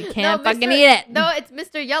half-eaten, because he can't fucking eat it. No, it's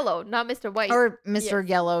Mr. Yellow, not Mr. White. Or Mr.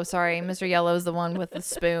 Yellow, sorry. Mr. Yellow is the one with the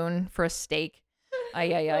spoon for a steak.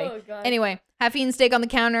 Ay. Oh, God. Anyway, half-eaten steak on the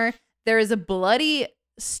counter. There is a bloody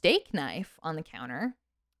steak knife on the counter.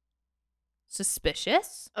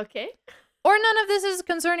 Suspicious. Okay. Or none of this is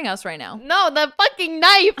concerning us right now. No, the fucking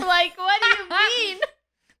knife. Like, what do you mean?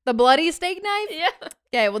 The bloody steak knife? Yeah.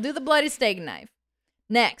 Okay, we'll do the bloody steak knife.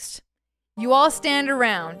 Next, you all stand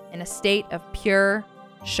around in a state of pure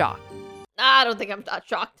shock. I don't think I'm that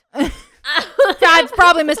shocked. That's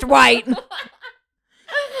probably Mr. White.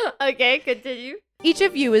 Okay, continue. Each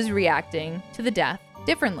of you is reacting to the death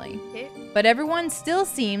differently. Okay. But everyone still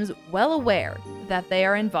seems well aware that they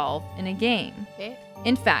are involved in a game. Okay.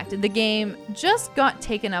 In fact, the game just got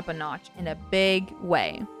taken up a notch in a big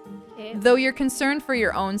way. Okay. Though you're concerned for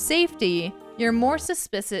your own safety, you're more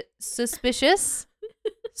suspicious.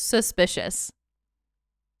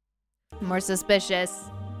 More suspicious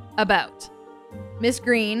about. Miss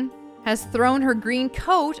Green has thrown her green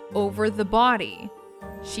coat over the body.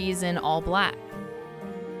 She's in all black.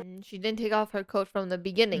 She didn't take off her coat from the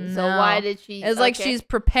beginning, No. so why did she? It's like she's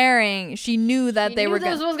preparing. She knew that this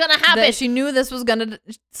was gonna happen. She knew this was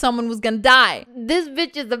someone was gonna die. This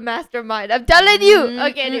bitch is the mastermind. I'm telling you.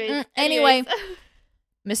 Okay. Anyway,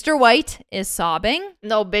 Mr. White is sobbing.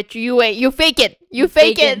 No, bitch, you ain't. You fake it. You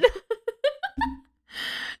fake it.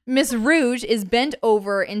 Miss Rouge is bent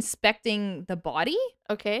over inspecting the body.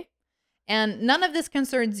 Okay. And none of this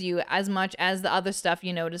concerns you as much as the other stuff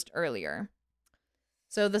you noticed earlier.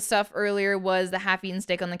 So the stuff earlier was the half-eaten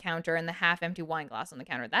steak on the counter and the half-empty wine glass on the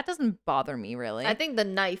counter. That doesn't bother me, really. I think the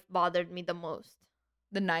knife bothered me the most.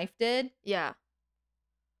 The knife did? Yeah.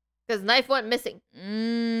 Because knife went missing.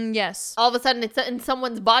 Yes. All of a sudden, it's in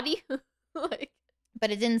someone's body.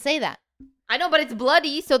 But it didn't say that. I know, but it's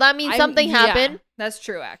bloody, so that means something happened. That's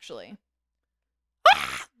true, actually.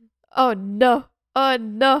 Oh no! Oh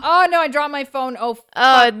no! Oh no! I dropped my phone. Oh.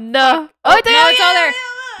 Oh no! Fuck. Oh, no, it's all there.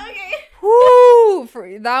 Okay.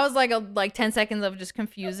 Woo! That was like 10 seconds of just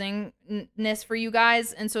confusingness for you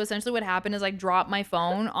guys. And so essentially what happened is I dropped my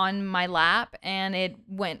phone on my lap and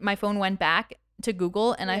my phone went back to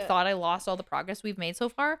Google and I thought I lost all the progress we've made so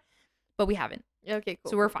far, but we haven't. Okay,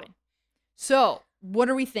 cool. So we're fine. So what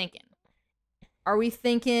are we thinking? Are we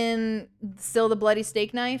thinking still the bloody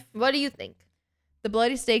steak knife? What do you think? The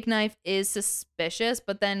bloody steak knife is suspicious,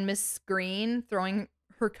 but then Miss Green throwing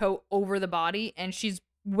her coat over the body and she's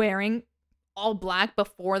wearing all black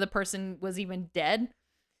before the person was even dead.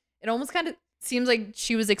 It almost kind of seems like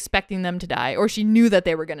she was expecting them to die or she knew that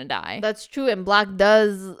they were going to die. That's true. And black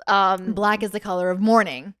does... black is the color of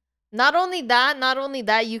mourning. Not only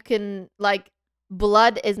that, you can, like,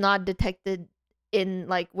 blood is not detected in,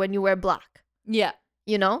 like, when you wear black. Yeah.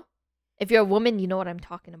 You know? If you're a woman, you know what I'm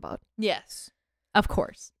talking about. Yes. Of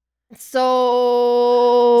course.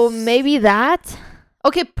 So maybe that.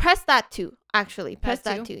 Okay, press that too. Actually, press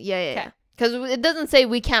that too. Yeah. Because it doesn't say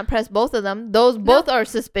we can't press both of them. Those both are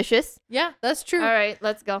suspicious. Yeah, that's true. All right,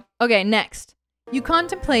 let's go. Okay, next. You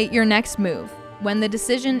contemplate your next move when the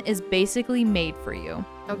decision is basically made for you.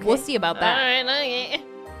 Okay. We'll see about that. All right, okay.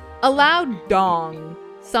 A loud dong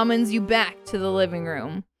summons you back to the living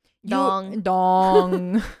room.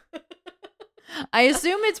 Dong. I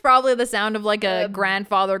assume it's probably the sound of like a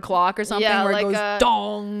grandfather clock or something where it goes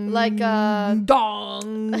dong. Like a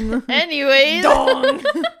dong. Anyways. Dong.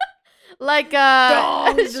 Like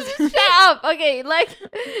dong. Shut up. Okay, like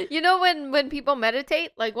you know when people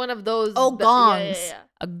meditate, like one of those gongs. Yeah.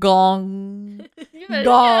 A gong.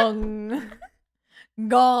 Gong.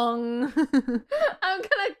 Gong. I'm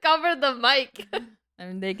gonna cover the mic.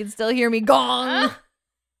 And they can still hear me gong.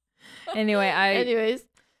 Anyways.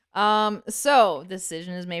 So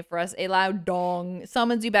decision is made for us. A loud dong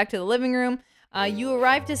summons you back to the living room. You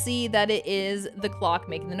arrive to see that it is the clock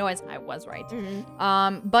making the noise. I was right.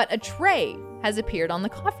 Mm-hmm. But a tray has appeared on the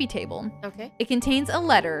coffee table. Okay. It contains a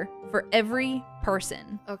letter for every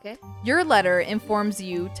person. Okay. Your letter informs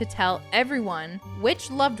you to tell everyone which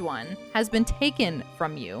loved one has been taken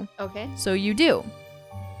from you. Okay. So you do.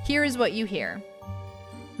 Here is what you hear.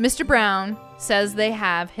 Mr. Brown says they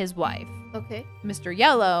have his wife. Okay. Mr.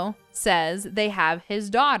 Yellow says they have his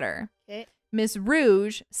daughter. Okay. Miss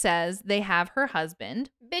Rouge says they have her husband.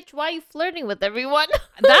 Bitch, why are you flirting with everyone?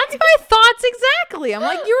 That's my thoughts exactly. I'm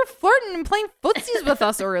like, you were flirting and playing footsies with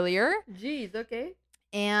us earlier. Jeez, okay.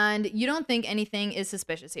 And you don't think anything is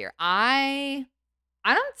suspicious here. I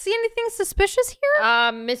don't see anything suspicious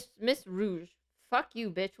here. Miss Rouge, fuck you,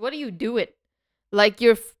 bitch. What are you doing? Like,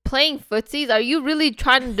 you're playing footsies? Are you really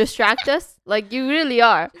trying to distract us? Like, you really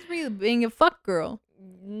are. Just really being a fuck girl.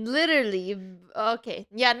 Literally. Okay.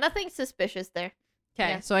 Yeah, nothing suspicious there.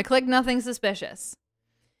 Okay, so I click nothing suspicious.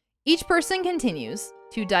 Each person continues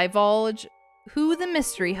to divulge who the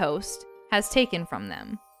mystery host has taken from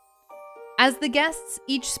them. As the guests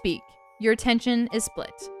each speak, your attention is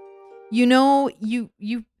split. You know.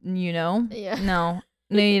 Yeah. No,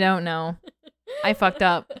 you don't know. I fucked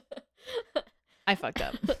up.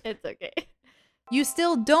 It's okay. You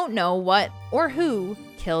still don't know what or who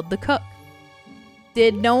killed the cook.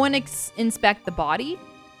 Did no one inspect the body?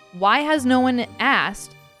 Why has no one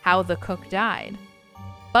asked how the cook died?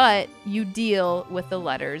 But you deal with the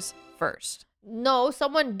letters first. No,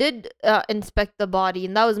 someone did inspect the body,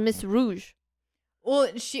 and that was Miss Rouge. Well,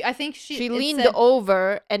 I think she leaned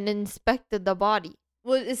over and inspected the body.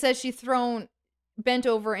 Well, it says she bent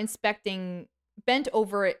over inspecting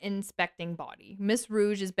body. Miss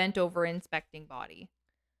Rouge is bent over inspecting body.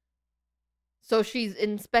 So she's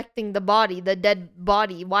inspecting the body, the dead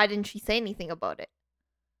body. Why didn't she say anything about it?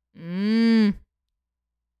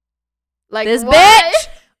 Like this why? bitch.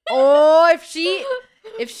 Oh,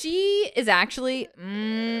 if she is actually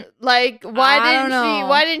like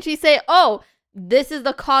why didn't she say, "Oh, this is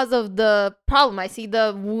the cause of the problem. I see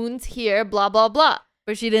the wounds here, blah blah blah."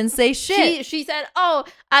 But she didn't say shit. She said, "Oh,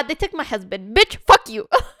 they took my husband. Bitch, fuck you."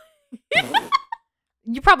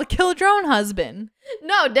 You probably killed your own husband.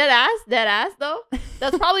 No, dead ass though.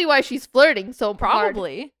 That's probably why she's flirting so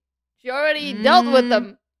probably. hard. She already dealt with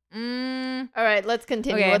them. All right, let's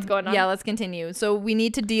continue. Okay. What's going on? Yeah, let's continue. So we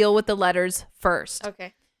need to deal with the letters first.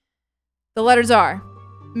 Okay. The letters are: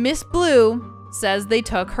 Miss Blue says they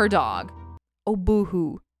took her dog. Oh,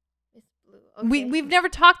 boo-hoo. Miss Blue. Okay. We've never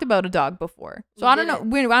talked about a dog before, so I don't know.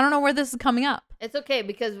 I don't know where this is coming up. It's okay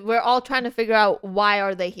because we're all trying to figure out why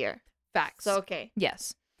are they here. Facts. So okay.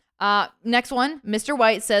 Yes. Next one. Mr.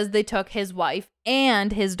 White says they took his wife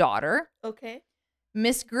and his daughter. Okay.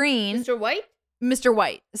 Miss Green. Mr. White? Mr.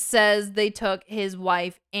 White says they took his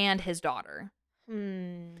wife and his daughter.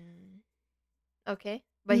 Okay.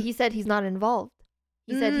 But he said he's not involved.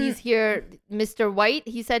 He said he's here, Mr. White.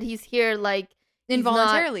 He said he's here like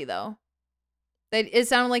involuntarily though. It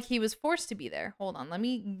sounded like he was forced to be there. Hold on, let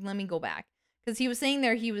me go back, because he was saying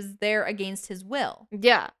there he was there against his will.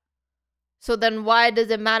 Yeah. So then why does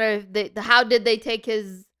it matter if how did they take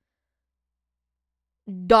his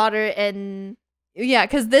daughter and... Yeah,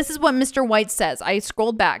 because this is what Mr. White says. I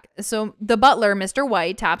scrolled back. So the butler, Mr.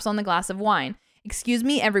 White, taps on the glass of wine. "Excuse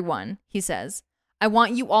me, everyone," he says. "I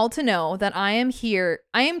want you all to know that I am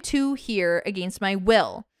too here against my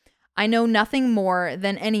will. I know nothing more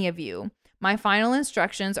than any of you. My final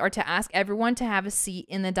instructions are to ask everyone to have a seat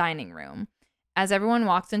in the dining room. As everyone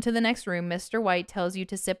walks into the next room, Mr. White tells you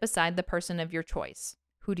to sit beside the person of your choice.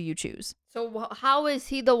 Who do you choose?" So how is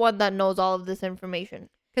he the one that knows all of this information?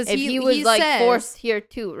 Because he was forced here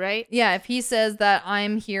too, right? Yeah, if he says that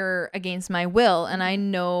I'm here against my will and I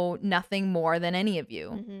know nothing more than any of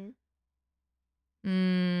you.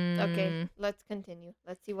 Okay, let's continue.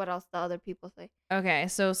 Let's see what else the other people say. Okay,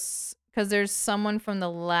 so because there's someone from the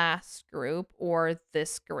last group or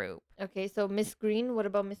this group. Okay, so Miss Green, what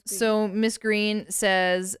about Miss Green? So Miss Green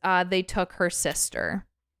says they took her sister.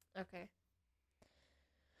 Okay.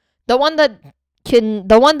 The one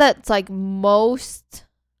that's like most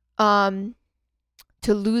to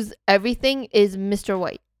lose everything is Mr.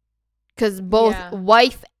 White, because both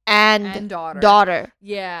wife and daughter.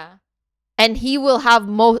 Yeah. And he will have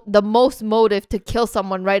the most motive to kill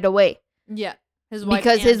someone right away. Yeah. His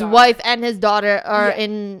wife and his daughter are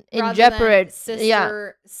in jeopardy.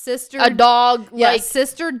 Sister, a dog,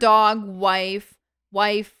 sister, dog, wife,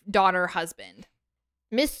 daughter, husband.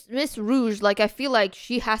 Miss Rouge, like I feel like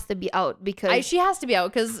she has to be out because she has to be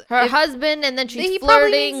out because her husband, and then she's Probably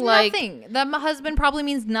flirting. means nothing. That my husband probably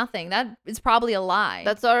means nothing. That is probably a lie.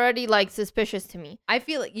 That's already like suspicious to me. I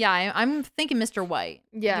feel like I'm thinking Mr. White.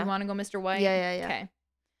 Yeah. Do you want to go Mr. White? Yeah.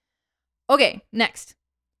 Okay, next.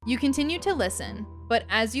 You continue to listen, but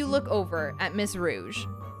as you look over at Miss Rouge,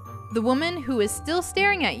 the woman who is still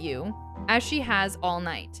staring at you, as she has all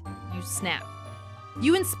night, you snap.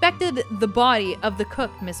 "You inspected the body of the cook,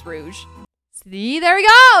 Miss Rouge." See, there we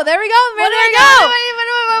go. There we go.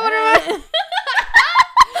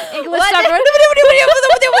 English stopper.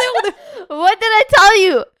 What did I tell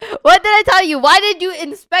you? What did I tell you? Why did you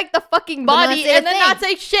inspect the fucking body and then not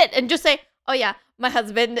say shit and just say, "Oh yeah, my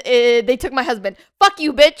husband, they took my husband. Fuck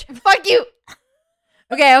you, bitch. Fuck you."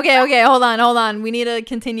 Okay. Hold on. We need to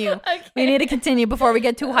continue. Okay. We need to continue before we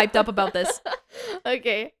get too hyped up about this.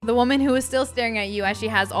 Okay. The woman who is still staring at you as she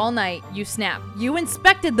has all night, you snap. "You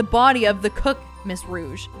inspected the body of the cook, Miss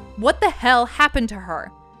Rouge. What the hell happened to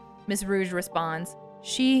her?" Miss Rouge responds,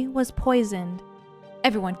 "She was poisoned."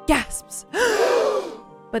 Everyone gasps.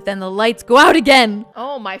 But then the lights go out again.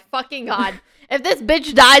 Oh my fucking god. If this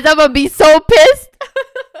bitch dies, I'm gonna be so pissed.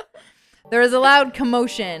 There is a loud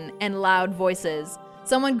commotion and loud voices.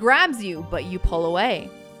 Someone grabs you, but you pull away.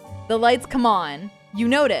 The lights come on. You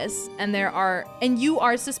notice, and you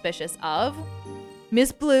are suspicious of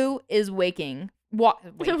Miss Blue is waking.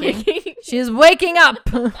 She is waking up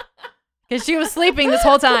because she was sleeping this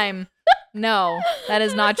whole time. No, that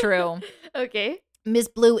is not true. Okay. Miss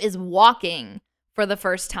Blue is walking for the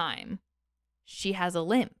first time. She has a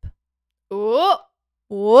limp. Ooh.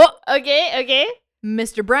 Okay.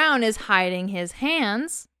 Mr. Brown is hiding his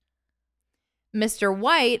hands. Mr.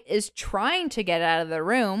 White is trying to get out of the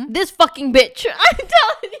room. This fucking bitch. I'm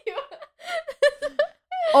telling you.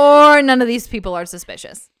 Or none of these people are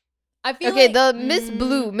suspicious. I feel okay, the Miss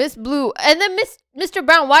Blue. And then Mr.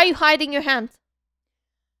 Brown, why are you hiding your hands?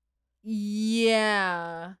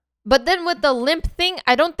 Yeah. But then with the limp thing,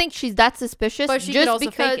 I don't think she's that suspicious. But she could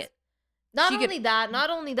also fake it. Not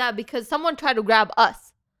only that, because someone tried to grab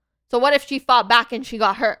us. So what if she fought back and she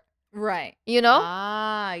got hurt? Right. You know?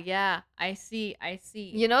 Ah, yeah. I see.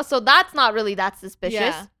 You know, so that's not really that suspicious.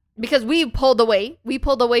 Yeah. Because we pulled away. We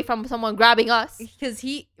pulled away from someone grabbing us. Because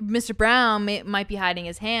Mr. Brown might be hiding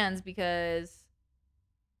his hands because...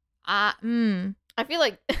 I feel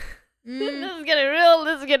like this is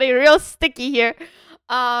getting real sticky here.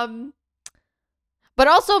 But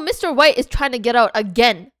also Mr. White is trying to get out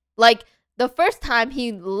again. Like the first time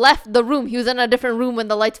he left the room, he was in a different room when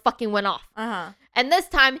the lights fucking went off. And this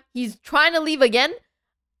time he's trying to leave again.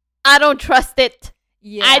 I don't trust it.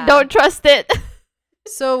 Yeah. I don't trust it.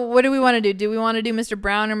 So what do we want to do? Do we want to do Mr.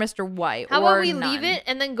 Brown or Mr. White? How about we leave it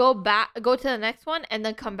and then go to the next one and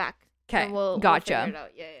then come back? Okay, We'll gotcha. figure it out.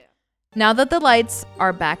 Yeah. Now that the lights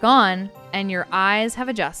are back on and your eyes have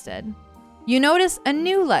adjusted, you notice a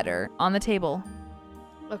new letter on the table.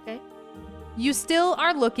 Okay. You still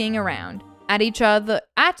are looking around at each other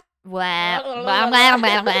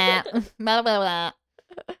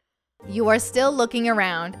You are still looking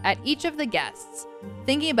around at each of the guests,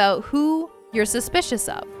 thinking about who you're suspicious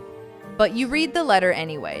of. But you read the letter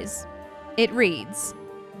anyways. It reads,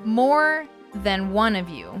 "More than one of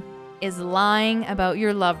you is lying about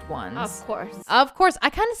your loved ones." Of course. Of course. I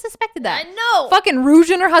kind of suspected that. I know. Fucking Rouge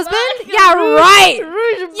and her husband? Fucking Yeah, Rouge, right.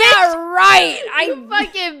 Rouge, Yeah, right. You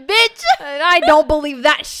fucking bitch. I don't believe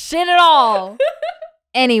that shit at all.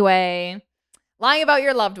 Anyway, lying about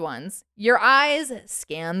your loved ones. Your eyes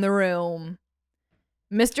scan the room.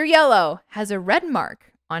 Mr. Yellow has a red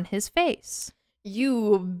mark on his face.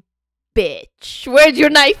 You bitch. Where's your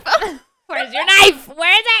knife? Where's your knife?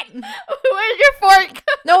 Where is it? Where's your fork?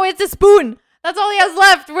 No, it's a spoon. That's all he has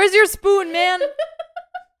left. Where's your spoon, man?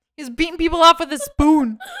 He's beating people up with a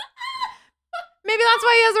spoon. Maybe that's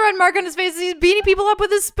why he has a red mark on his face. He's beating people up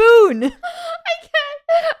with a spoon.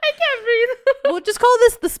 I can't breathe. We'll just call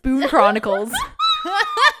this the Spoon Chronicles. That's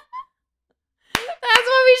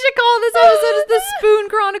what we should call this episode, is the Spoon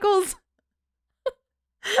Chronicles.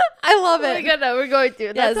 I love it. We're going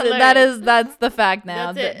to. That's That's the fact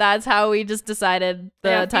now. That's it. That's how we just decided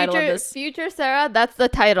the title of this. Future Sarah, that's the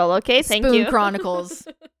title, okay? Thank you. Spoon Chronicles.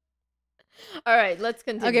 All right, let's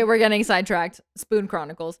continue. Okay, we're getting sidetracked. Spoon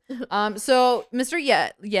Chronicles. So Mr.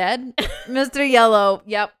 Mr. Yellow,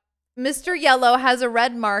 yep. Mr. Yellow has a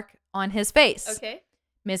red mark on his face. Okay.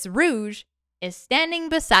 Miss Rouge is standing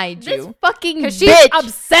beside This you fucking because bitch. she's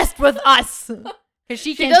obsessed with us. Because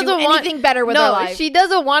she can't do anything better with her life. She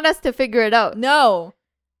doesn't want us to figure it out. No.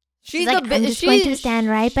 She's like, I'm just going to stand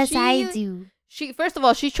right beside you. She first of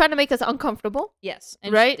all, she's trying to make us uncomfortable. Yes.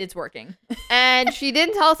 And right? It's working. And she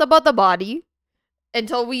didn't tell us about the body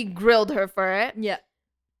until we grilled her for it. Yeah.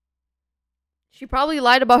 She probably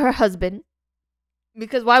lied about her husband.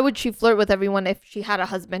 Because why would she flirt with everyone if she had a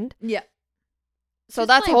husband? Yeah. So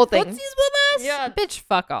that's the whole thing. Footsies with us? Yeah. Bitch,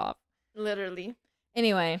 fuck off. Literally.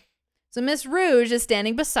 Anyway. So Miss Rouge is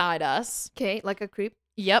standing beside us. Okay, like a creep.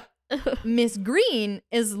 Yep. Miss Green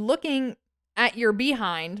is looking at your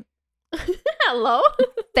behind. Hello?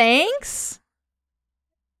 Thanks?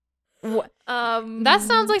 What? That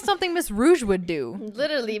sounds like something Miss Rouge would do.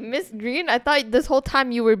 Literally, Miss Green, I thought this whole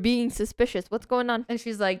time you were being suspicious. What's going on? And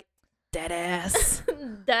she's like, dead ass.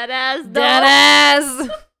 Dead ass. Dead ass.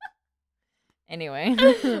 Anyway.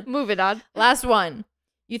 Moving on. Last one.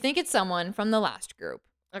 You think it's someone from the last group.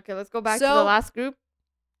 Okay, let's go back to the last group.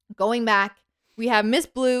 Going back, we have Miss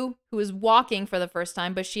Blue, who is walking for the first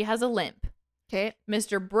time, but she has a limp. Okay.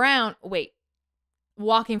 Mr. Brown,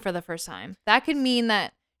 walking for the first time. That could mean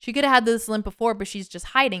that she could have had this limp before, but she's just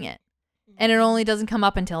hiding it. And it only doesn't come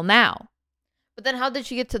up until now. But then how did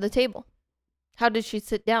she get to the table? How did she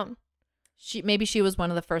sit down? Maybe she was one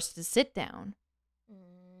of the first to sit down.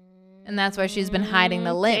 And that's why she's been hiding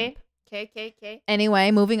the limp. Okay.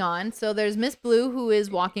 Anyway, moving on. So there's Miss Blue, who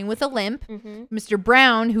is walking with a limp. Mm-hmm. Mr.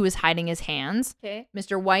 Brown, who is hiding his hands. Okay.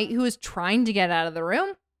 Mr. White, who is trying to get out of the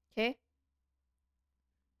room. Okay.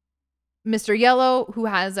 Mr. Yellow, who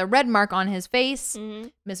has a red mark on his face. Mm-hmm.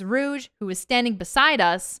 Miss Rouge, who is standing beside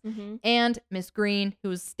us. Mm-hmm. And Miss Green,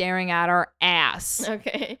 who is staring at our ass.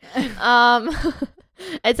 Okay.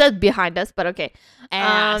 It says behind us, but okay.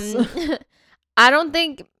 Ass. I don't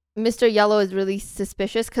think Mr. Yellow is really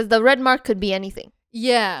suspicious because the red mark could be anything.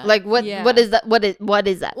 Yeah. Like what? Yeah. What is that? What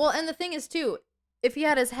is that? Well, and the thing is too, if he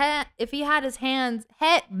had his head in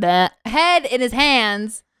his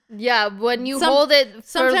hands. Yeah, when you hold it for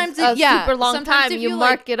sometimes a super long time, you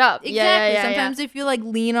mark it up. Exactly. Yeah. Sometimes if you like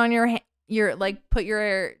lean on your like put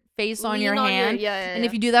your face on your hand, and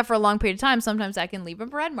if you do that for a long period of time, sometimes that can leave a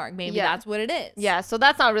red mark. Maybe that's what it is. Yeah, so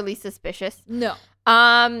that's not really suspicious. No.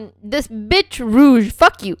 This bitch Rouge,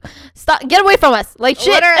 fuck you. Stop, get away from us. Like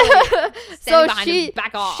shit. So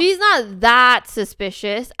back off. She's not that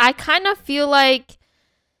suspicious. I kind of feel like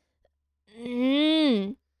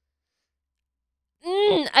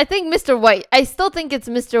I think Mr. White. I still think it's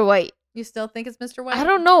Mr. White. You still think it's Mr. White? I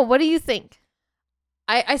don't know. What do you think?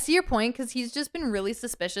 I see your point because he's just been really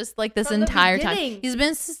suspicious like this From the entire time. beginning. He's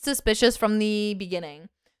been suspicious from the beginning.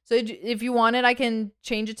 So if you want it, I can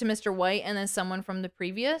change it to Mr. White and then someone from the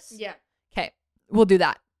previous. Yeah. Okay, we'll do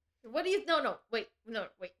that. What do you? No. Wait.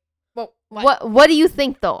 Well, What do you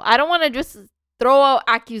think though? I don't want to just throw out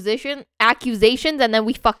accusations and then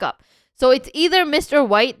we fuck up. So it's either Mr.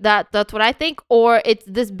 White, that's what I think, or it's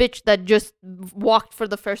this bitch that just walked for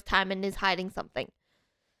the first time and is hiding something.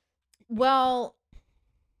 Well,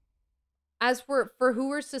 as for who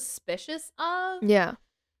we're suspicious of, Yeah.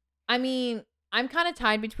 I mean, I'm kind of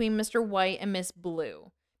tied between Mr. White and Miss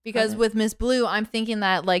Blue. Because Okay. with Miss Blue, I'm thinking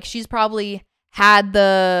that like she's probably had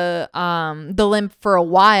the limp for a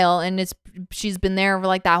while, and she's been there for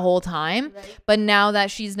like that whole time. Right. But now that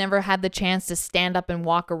she's never had the chance to stand up and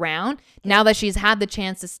walk around, now that she's had the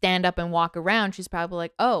chance to stand up and walk around, she's probably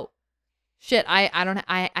like, oh shit,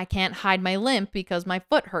 I can't hide my limp because my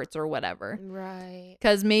foot hurts or whatever. Right.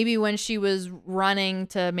 Because maybe when she was running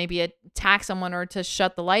to maybe attack someone or to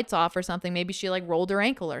shut the lights off or something, maybe she like rolled her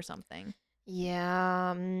ankle or something.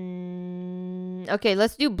 Yeah. Okay,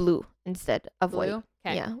 let's do blue instead of white. Blue?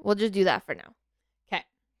 Okay. Yeah, we'll just do that for now. Okay.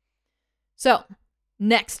 So,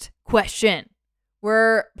 next question.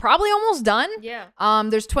 We're probably almost done. Yeah.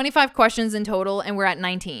 There's 25 questions in total, and we're at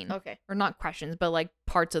 19. Okay. Or not questions, but like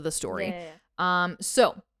parts of the story. Yeah.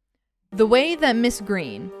 So, the way that Miss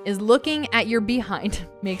Green is looking at your behind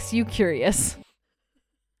makes you curious.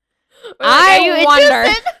 I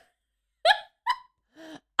wonder.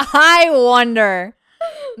 I wonder.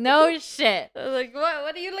 No shit. Like,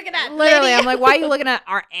 what are you looking at? Literally, lady? I'm like, why are you looking at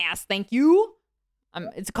our ass? Thank you.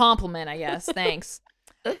 It's a compliment, I guess. Thanks.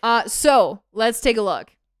 So let's take a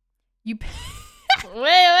look. You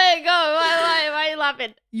Wait, go. Why are you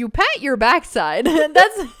laughing? you pat your backside.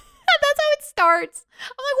 That's how it starts.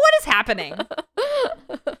 I'm like, what is happening?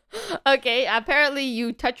 Okay, apparently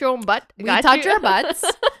you touch your own butt. We touch our butts.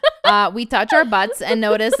 We touch our butts and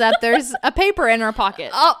notice that there's a paper in our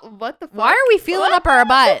pocket. Oh, what the fuck? Why are we feeling up our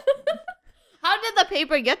butt? How did the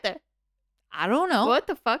paper get there? I don't know. What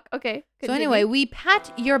the fuck? Okay. So continue. anyway,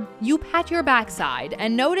 you pat your backside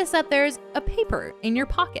and notice that there's a paper in your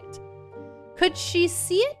pocket. Could she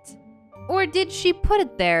see it? Or did she put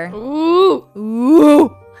it there? Ooh.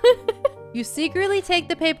 Ooh. You secretly take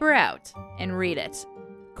the paper out and read it.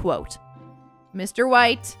 Quote, Mr.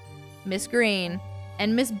 White, Miss Green,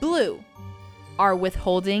 and Miss Blue are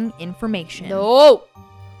withholding information. No.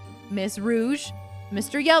 Miss Rouge,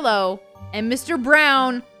 Mr. Yellow, and Mr.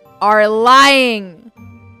 Brown are lying.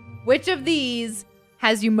 Which of these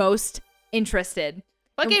has you most interested?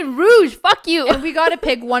 Fucking Rouge. Fuck you. And we gotta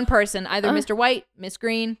pick one person, either Mr. White, Miss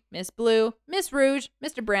Green, Miss Blue, Miss Rouge,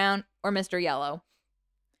 Mr. Brown, or Mr. Yellow.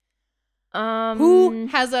 Who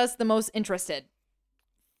has us the most interested?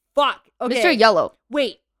 Fuck. Okay. Mr. Yellow.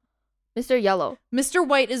 Wait. Mr. Yellow. Mr.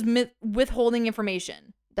 White is withholding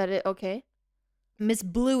information. That it okay. Miss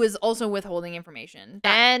Blue is also withholding information.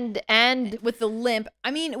 And with the limp.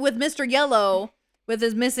 I mean, with Mr. Yellow, with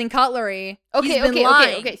his missing cutlery. He's okay, been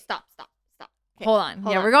lying. okay. Stop. Okay. Hold on.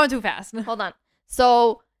 Hold Yeah, on. we're going too fast. Hold on.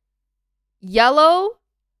 So,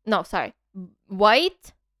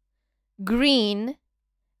 white, green,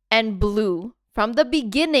 and blue. From the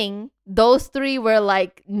beginning, those three were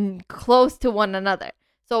like close to one another.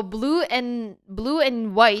 So blue and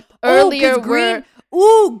white earlier green,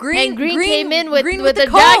 were. Green. And green came in with the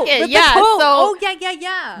coat, jacket. with Yeah. the coat. So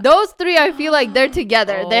yeah. those three, I feel like they're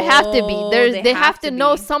together. They have to be. They have to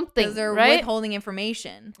know be, something, because they're right? withholding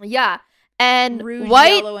information. Yeah. And Rouge,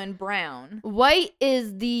 white, yellow, and brown. White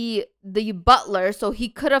is the butler, so he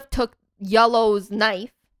could have took Yellow's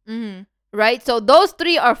knife, right? So those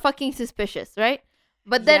three are fucking suspicious, right?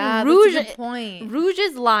 But then Rouge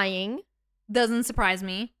is lying. Doesn't surprise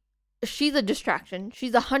me. She's a distraction.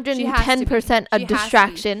 She's 110% a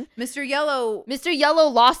distraction. Mr. Yellow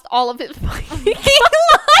lost all of his he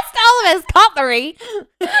lost all of his cutlery.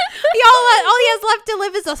 All he has left to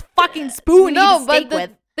live is a fucking spoon. No, but the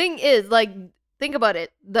thing is, like, think about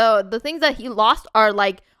it. The things that he lost are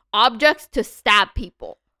like objects to stab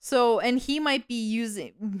people. So, and he might say he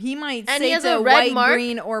has to a red white, mark.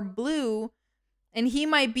 green, or blue, and he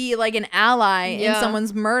might be like an ally in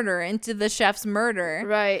someone's murder, into the chef's murder.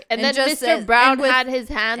 Right. And then just Mr. Brown had his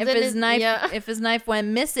hands in his knife. Yeah. If his knife went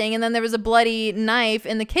missing, and then there was a bloody knife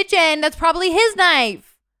in the kitchen, that's probably his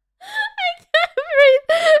knife.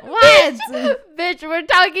 What? Bitch, we're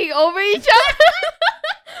talking over each other.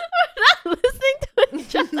 We're not listening to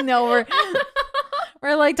each other. No,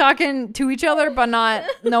 we're like talking to each other, but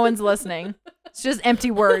no one's listening. It's just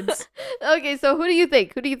empty words. Okay, so who do you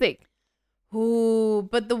think? Ooh,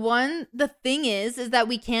 but the thing is that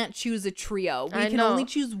we can't choose a trio. We can only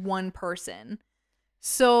choose one person.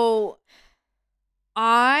 So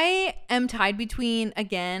I am tied between,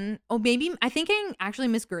 again, I think actually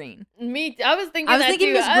Miss Green. I was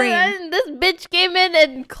thinking Miss Green. This bitch came in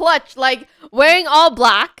and clutch, like wearing all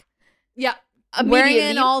black. Yeah. Wearing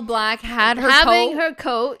in all black, having her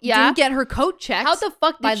coat. Yeah. Didn't get her coat checked. How the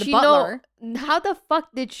fuck by did the she butler. know? How the fuck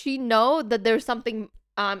did she know that there's something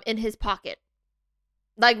in his pocket?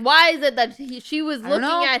 Like, why is it that she was looking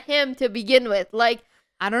at him to begin with? Like,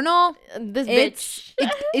 I don't know. This bitch.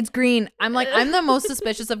 It's green. I'm the most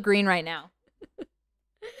suspicious of green right now.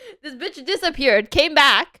 This bitch disappeared, came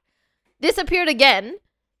back, disappeared again.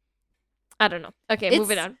 I don't know. Okay,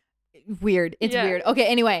 moving on. Weird. It's weird. Okay,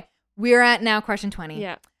 anyway, we're at now question 20.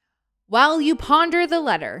 Yeah. While you ponder the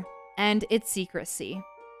letter and its secrecy,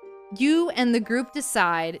 you and the group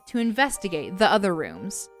decide to investigate the other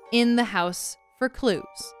rooms in the house for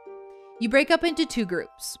clues. You break up into 2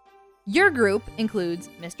 groups. Your group includes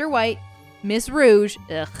Mr. White, Miss Rouge,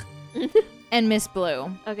 and Miss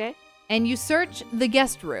Blue. Okay. And you search the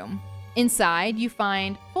guest room. Inside, you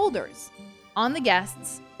find folders on the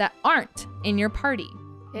guests that aren't in your party.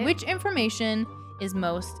 Okay. Which information is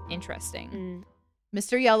most interesting?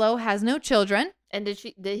 Mr. Yellow has no children. And did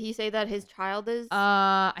he say that his child is?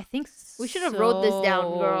 I think we should have wrote this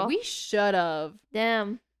down, girl. We should have.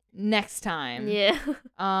 Damn. Next time. Yeah.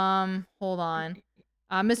 Hold on.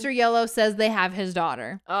 Mr. Yellow says they have his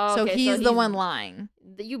daughter. Oh, so okay, he's the one lying.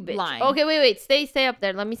 You bitch. Lying. Okay, wait. Stay up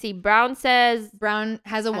there. Let me see. Brown says Brown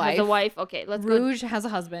has a wife. Has a wife. Okay, let's go. Rouge has a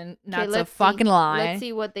husband. That's a see. fucking lie. Let's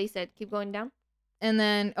see what they said. Keep going down. And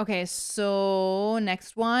then, okay, so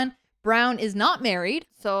next one. Brown is not married.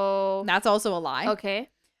 So that's also a lie. Okay.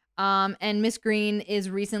 And Miss Green is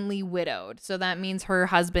recently widowed. So that means her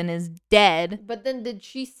husband is dead. But then did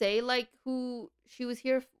she say like who she was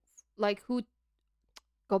here like who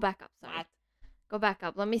go back up, sorry. Go back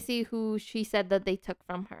up. Let me see who she said that they took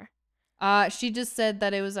from her. She just said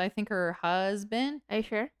that it was, I think, her husband. Are you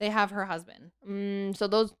sure? They have her husband. So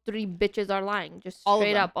those 3 bitches are lying. Just all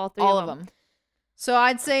straight up, all 3 of them. So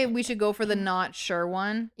I'd say we should go for the not sure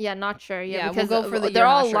one. Yeah, not sure. Yeah, because we'll go for the they're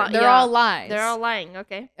all sure. They're all lies. They're all lying.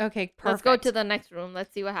 Okay. Okay, perfect. Let's go to the next room.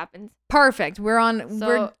 Let's see what happens. Perfect.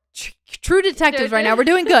 We're true detectives right now. We're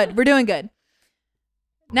doing good. We're doing good.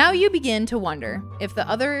 Now you begin to wonder if the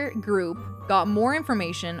other group got more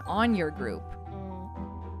information on your group.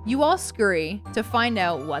 You all scurry to find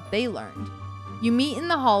out what they learned. You meet in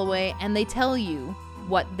the hallway and they tell you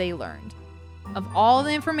what they learned. Of all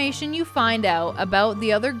the information you find out about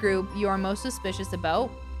the other group you are most suspicious about,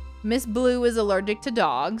 Miss Blue is allergic to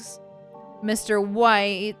dogs. Mr.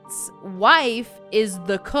 White's wife is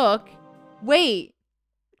the cook. Wait,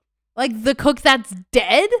 like the cook that's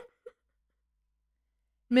dead?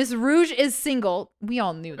 Miss Rouge is single. We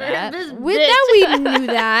all knew that. We knew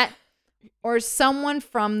that. Or someone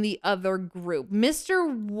from the other group. Mr.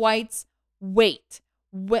 White's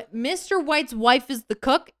Mr. White's wife is the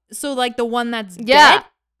cook? So like the one that's dead?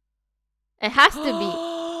 It has to be.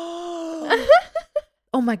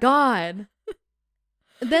 Oh my god.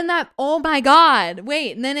 Oh my god.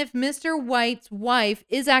 Wait, and then if Mr. White's wife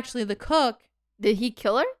is actually the cook, did he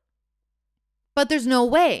kill her? But there's no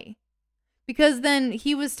way. Because then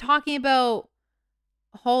he was talking about,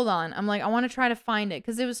 hold on, I'm like, I want to try to find it.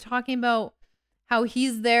 Because it was talking about how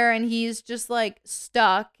he's there and he's just like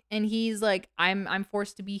stuck. And he's like, I'm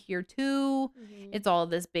forced to be here too. Mm-hmm. It's all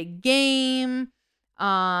this big game.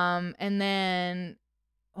 And then,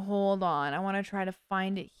 hold on, I want to try to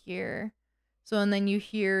find it here. So, and then you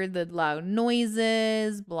hear the loud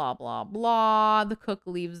noises, blah, blah, blah. The cook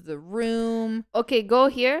leaves the room. Okay, go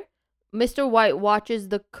here. Mr. White watches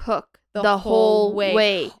the cook the whole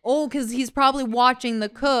way. Oh, because he's probably watching the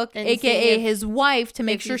cook, and aka his wife, to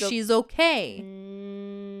make sure she's okay.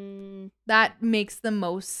 That makes the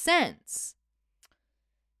most sense.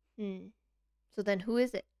 So then who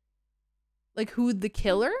is it? Like who the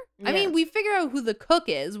killer? Yeah. I mean, we figure out who the cook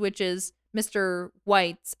is, which is Mr.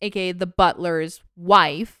 White's, aka the butler's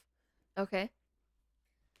wife. Okay.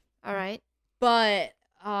 All right. But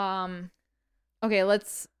okay,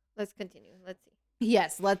 let's continue. Let's see.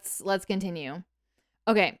 Yes, let's continue.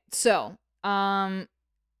 Okay, so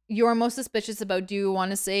you're most suspicious about, do you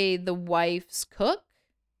want to say the wife's cook?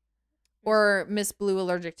 Or Miss Blue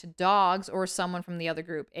allergic to dogs, or someone from the other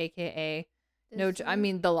group, aka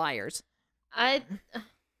the liars. I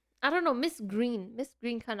don't know. Miss Green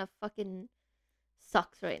kind of fucking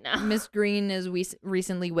sucks right now. Miss Green is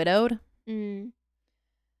recently widowed.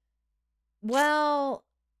 Well,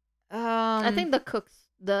 I think the cooks,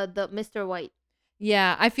 the Mr. White.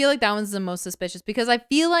 Yeah, I feel like that one's the most suspicious because I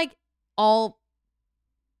feel like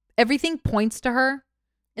everything points to her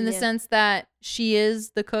in the sense that she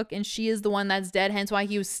is the cook and she is the one that's dead. Hence why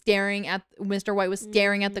Mr. White was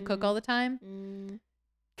staring at the cook all the time.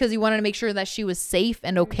 Because he wanted to make sure that she was safe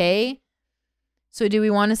and okay. So do we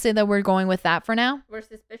want to say that we're going with that for now? We're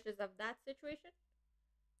suspicious of that situation?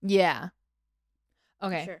 Yeah.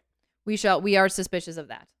 Okay. Sure. We are suspicious of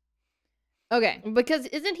that. Okay. Because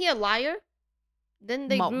isn't he a liar? Didn't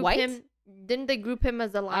they group him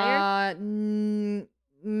as a liar?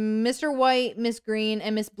 Mr. White, Miss Green,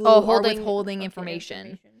 and Miss Blue are withholding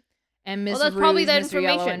information. And Miss that's Rouge, probably the Mr.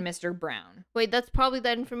 Yellow, information. and Mr. Brown. Wait, that's probably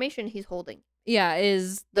the information he's holding. Yeah,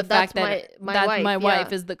 is the fact that my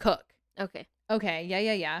wife is the cook. Okay. Okay,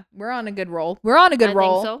 yeah. We're on a good roll. I think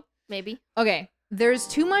so, maybe. Okay, there's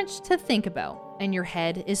too much to think about, and your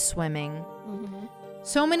head is swimming. Mm-hmm.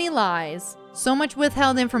 So many lies, so much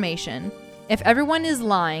withheld information. If everyone is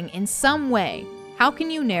lying in some way, how can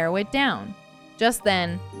you narrow it down? Just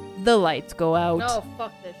then, the lights go out. No,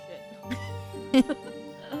 fuck this shit.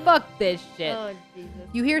 Fuck this shit. Oh, Jesus.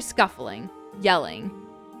 You hear scuffling, yelling,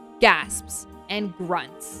 gasps, and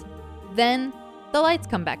grunts. Then, the lights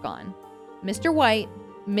come back on. Mr. White,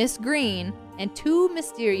 Miss Green, and 2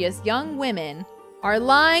 mysterious young women are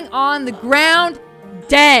lying on the ground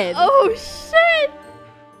dead. Oh, shit.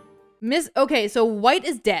 Okay, so White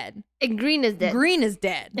is dead. And Green is dead. Green is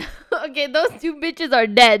dead. Okay, those 2 bitches are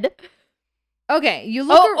dead. Okay, you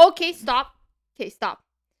look. Okay, stop.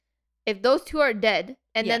 If those 2 are dead,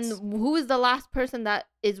 and Yes. then who is the last person that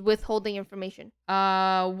is withholding information?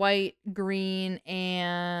 White, Green,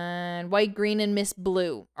 and Miss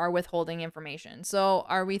Blue are withholding information. So,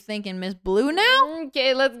 are we thinking Miss Blue now?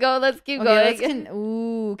 Okay, let's go. Let's keep going.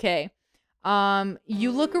 Okay.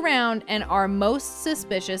 You look around and are most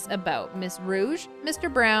suspicious about Miss Rouge,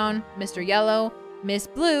 Mr. Brown, Mr. Yellow, Miss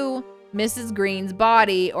Blue, Mrs. Green's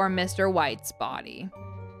body, or Mr. White's body.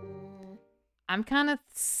 I'm kind of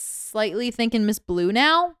slightly thinking Miss Blue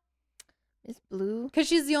now. Miss Blue? Because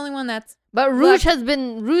she's the only one that's... But Rouge has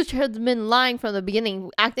been lying from the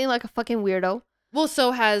beginning, acting like a fucking weirdo. Well,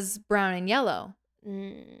 so has Brown and Yellow.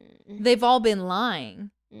 Mm. They've all been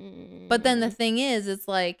lying. But then the thing is, it's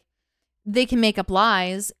like, they can make up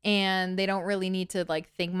lies and they don't really need to like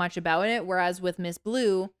think much about it. Whereas with Miss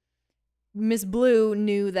Blue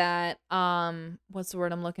knew that, what's the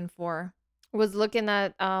word I'm looking for? Was looking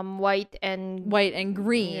at White and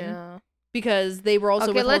Green. Yeah. Because they were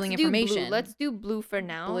also withholding information. Let's do Blue for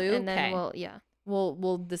now. Blue? And then okay.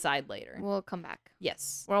 We'll decide later. We'll come back.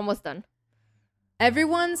 Yes. We're almost done.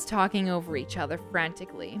 Everyone's talking over each other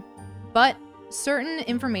frantically, but certain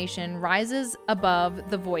information rises above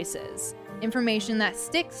the voices, information that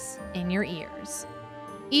sticks in your ears.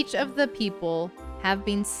 Each of the people have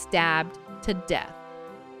been stabbed to death.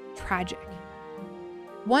 Tragic.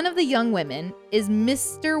 One of the young women is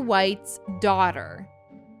Mr. White's daughter,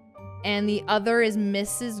 and the other is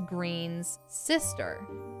Mrs. Green's sister.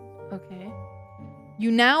 Okay.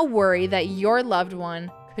 You now worry that your loved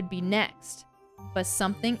one could be next, but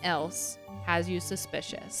something else has you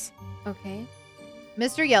suspicious. Okay.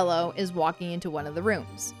 Mr. Yellow is walking into one of the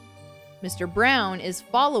rooms. Mr. Brown is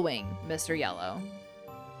following Mr. Yellow.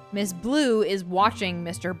 Miss Blue is watching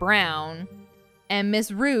Mr. Brown, and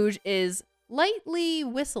Miss Rouge is lightly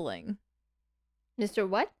whistling. Mr.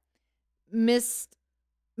 What? Miss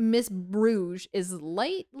Rouge is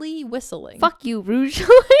lightly whistling. Fuck you, Rouge.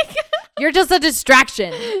 You're just a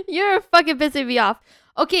distraction. You're fucking pissing me off.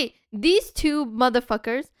 Okay, these 2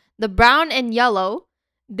 motherfuckers, the brown and yellow,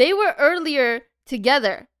 they were earlier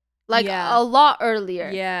together. Like a lot earlier.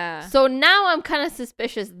 Yeah. So now I'm kind of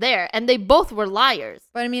suspicious there. And they both were liars.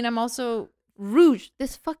 But I mean, I'm also... Rouge.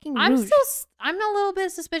 This fucking Rouge. I'm a little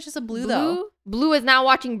bit suspicious of Blue, though. Blue is now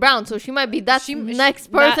watching Brown, so she might be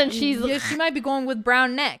next person. Yeah, she might be going with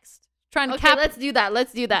Brown next. Trying to Okay, let's do that.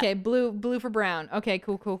 Okay, blue for Brown. Okay,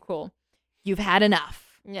 cool. You've had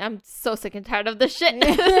enough. Yeah, I'm so sick and tired of this shit.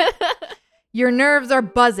 Your nerves are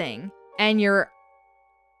buzzing, and you're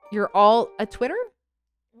all a Twitter?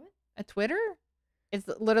 What? A Twitter? It's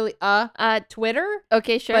literally a Twitter.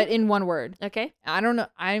 Okay, sure. But in one word. Okay. I don't know.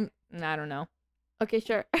 I don't know. Okay,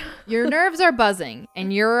 sure. Your nerves are buzzing,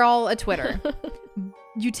 and you're all a Twitter.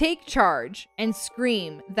 You take charge and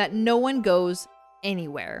scream that no one goes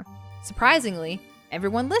anywhere. Surprisingly,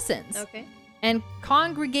 everyone listens. Okay. And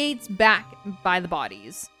congregates back by the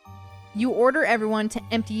bodies. You order everyone to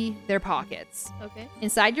empty their pockets. Okay.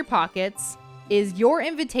 Inside your pockets is your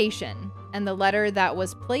invitation and the letter that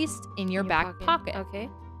was placed in your back pocket. Okay.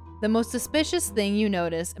 The most suspicious thing you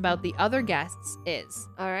notice about the other guests is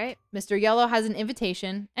all right. Mr. Yellow has an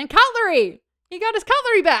invitation and cutlery. He got his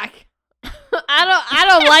cutlery back. I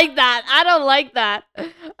don't like that. I don't like that.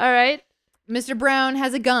 All right. Mr. Brown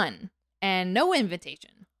has a gun and no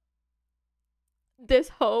invitation. This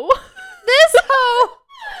hoe. This hoe.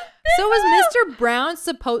 So is Mr. Brown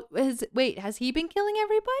wait, has he been killing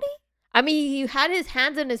everybody? I mean, he had his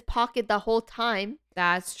hands in his pocket the whole time.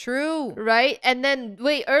 That's true. Right? And then,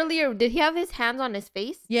 wait, earlier, did he have his hands on his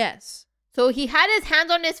face? Yes. So he had his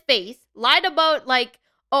hands on his face, lied about, like,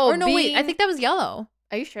 oh, or no, wait, I think that was Yellow.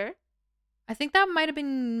 Are you sure? I think that might have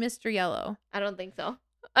been Mr. Yellow. I don't think so.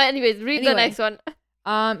 Anyways, read the next one.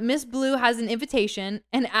 Miss Blue has an invitation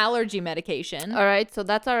and allergy medication. All right, so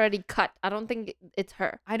that's already cut. I don't think it's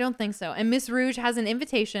her. I don't think so. And Miss Rouge has an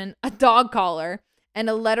invitation, a dog collar, and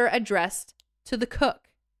a letter addressed to the cook.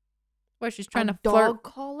 What, she's trying to flirt? Dog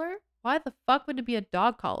collar? Why the fuck would it be a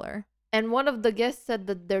dog collar? And one of the guests said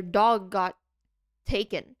that their dog got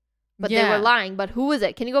taken, but they were lying. But who was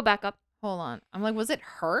it? Can you go back up? Hold on. I'm like, was it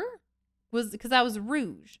her? Because that was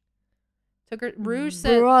Rouge. Took her. Rouge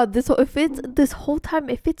said, "Bro, this whole time,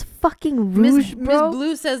 if it's fucking Rouge, bro." Miss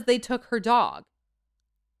Blue says they took her dog.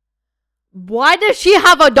 Why does she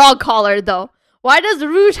have a dog collar though? Why does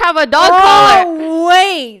Rouge have a dog collar? Oh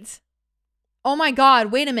wait! Oh my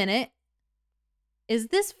God! Wait a minute. Is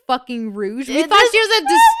this fucking Rouge? We thought she was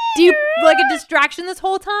a distraction this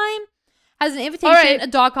whole time. Has an invitation, a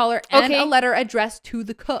dog collar, and a letter addressed to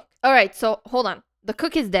the cook. All right, so hold on. The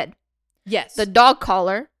cook is dead. Yes. The dog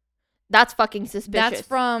collar, that's fucking suspicious. That's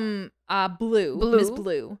from Blue. Miss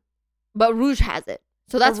Blue. But Rouge has it.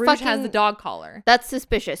 So that's Rouge fucking has the dog collar. That's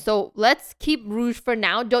suspicious. So let's keep Rouge for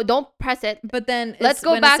now. Don't press it. But then let's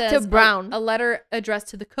go back to Brown. A letter addressed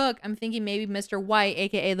to the cook. I'm thinking maybe Mr. White,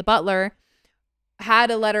 aka the butler,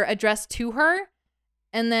 had a letter addressed to her,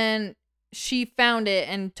 and then she found it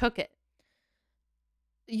and took it.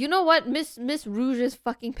 You know what? Miss Rouge is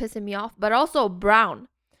fucking pissing me off. But also Brown.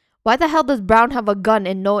 Why the hell does Brown have a gun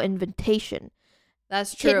and no invitation?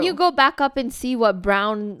 That's true. Can you go back up and see what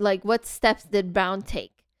Brown, like, what steps did Brown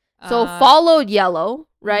take? So followed Yellow,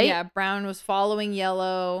 right? Yeah, Brown was following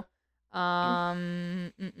Yellow. Go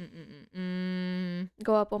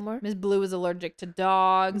up one more. Miss Blue is allergic to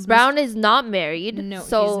dogs. Brown is not married. No,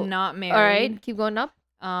 so, he's not married. All right, keep going up.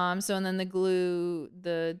 So and then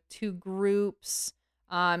the two groups,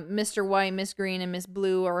 Mr. White, Miss Green, and Miss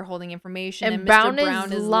Blue are holding information, and Brown, Mr.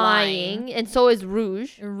 Brown is lying, and so is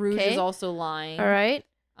Rouge. Rouge is also lying. All right.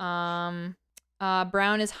 Brown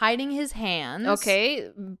is hiding his hands.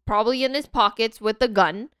 Okay, probably in his pockets with the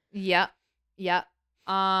gun. Yep.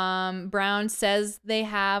 Brown says they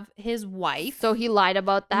have his wife. So he lied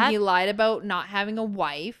about that. He lied about not having a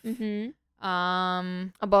wife. Mm-hmm.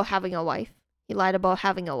 About having a wife. He lied about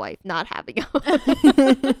having a wife, not having a wife.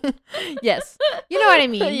 Yes. You know what I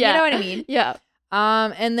mean. Yeah. You know what I mean. Yeah.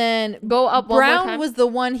 And then go up one more Brown time. was the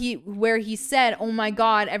one where he said, "Oh my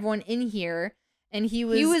God, everyone in here." And he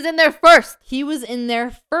was in there first. He was in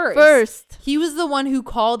there first. He was the one who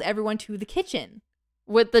called everyone to the kitchen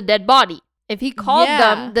with the dead body. If he called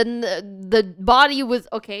them, then the body was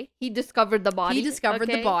okay. He discovered the body.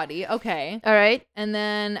 the body. Okay. All right. And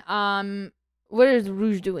then what is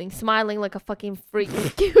Rouge doing? Smiling like a fucking freak.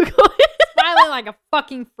 Keep going. Smiling like a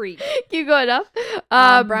fucking freak. Keep going up.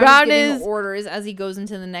 Brown is giving orders as he goes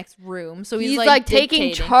into the next room. So he's like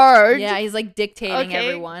taking charge. Yeah, he's like dictating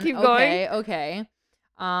everyone. Keep going. Okay.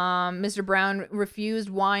 Mr. Brown refused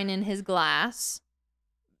wine in his glass.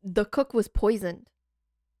 The cook was poisoned.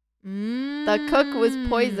 The cook was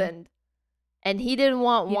poisoned. And he didn't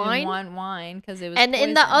want wine. He didn't want wine because it was And poison.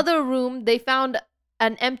 in the other room, they found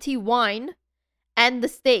an empty wine and the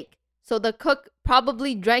steak. So the cook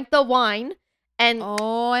probably drank the wine and...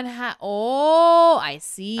 I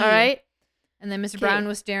see. All right. And then Mr. Brown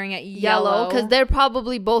was staring at Yellow. Because they're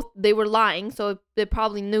probably they were lying. So they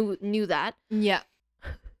probably knew that. Yeah.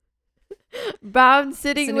 Brown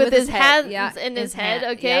sitting with his hands in his head.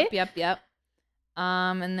 Okay. Yep.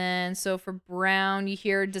 And then so for Brown, you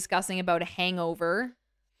hear discussing about a hangover.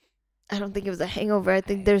 I don't think it was a hangover. I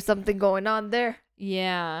think there's something going on there.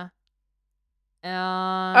 Yeah.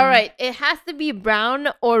 All right. It has to be Brown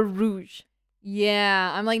or Rouge.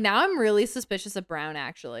 Yeah. I'm like, now I'm really suspicious of Brown,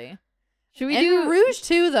 actually. Should we do Rouge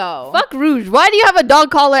too, though? Fuck Rouge. Why do you have a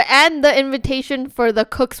dog collar and the invitation for the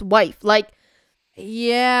cook's wife? Like,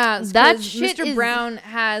 yeah, that shit. Mr. Brown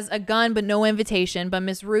has a gun but no invitation, but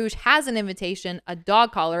Miss Rouge has an invitation, a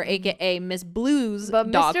dog collar, aka Miss Blue's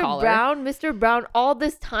dog collar. Mr. Brown, all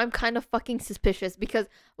this time kind of fucking suspicious because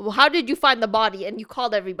how did you find the body and you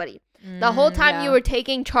called everybody? The whole time you were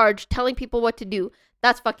taking charge, telling people what to do.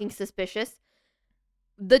 That's fucking suspicious.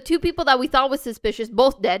 The two people that we thought was suspicious,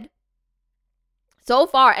 both dead. So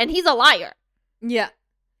far, and he's a liar. Yeah.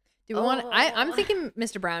 Do we want? I'm thinking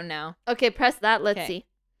Mr. Brown now. Okay, press that. Let's see.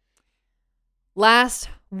 Last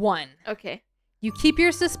one. Okay. You keep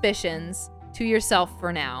your suspicions to yourself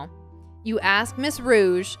for now. You ask Miss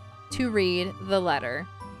Rouge to read the letter.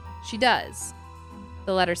 She does.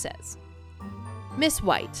 The letter says, Miss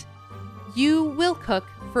White, you will cook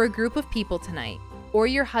for a group of people tonight, or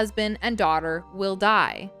your husband and daughter will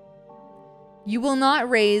die. You will not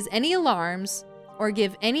raise any alarms or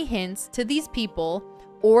give any hints to these people,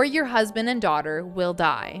 or your husband and daughter will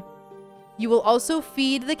die. You will also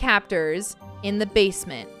feed the captors in the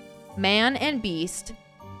basement, man and beast,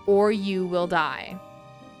 or you will die.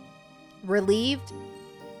 Relieved,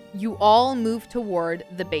 you all move toward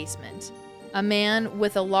the basement. A man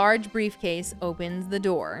with a large briefcase opens the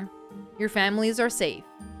door. Your families are safe,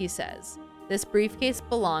 he says. This briefcase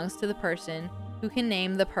belongs to the person who can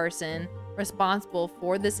name the person responsible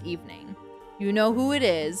for this evening. You know who it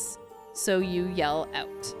is, so you yell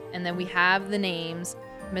out. And then we have the names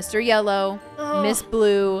Mr. Yellow, Miss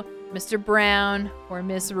Blue, Mr. Brown, or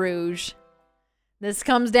Miss Rouge. This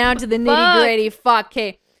comes down to the nitty-gritty. Fuck.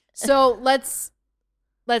 Okay. So let's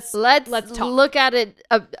talk. Look at it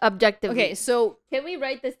objectively. Okay, so can we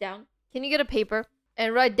write this down? Can you get a paper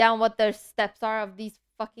and write down what the steps are of these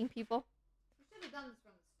fucking people?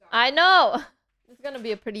 I know. It's gonna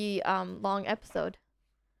be a pretty long episode.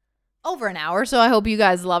 Over an hour, so I hope you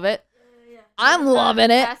guys love it. Yeah. I'm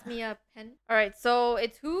loving it. Pass me a pen. All right, so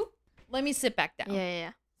it's who? Let me sit back down.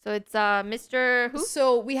 Yeah. So it's Mr. who?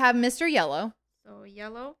 So we have Mr. Yellow. So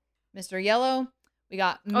Yellow. Mr. Yellow. We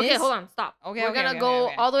got Miss... Okay, hold on. Stop. Okay, We're gonna go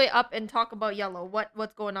all the way up and talk about Yellow.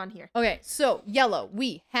 What's going on here? Okay, so Yellow,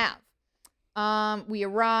 we have we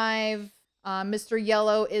arrive. Mr.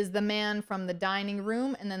 Yellow is the man from the dining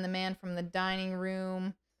room, and then the man from the dining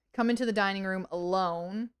room come into the dining room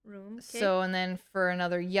alone. Okay. So, and then for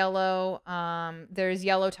another Yellow, there's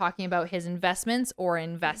Yellow talking about his investments or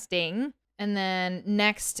investing. And then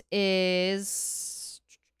next is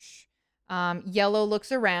Yellow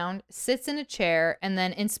looks around, sits in a chair, and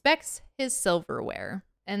then inspects his silverware.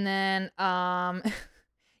 And then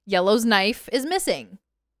Yellow's knife is missing.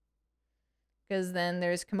 Because then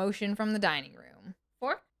there's commotion from the dining room.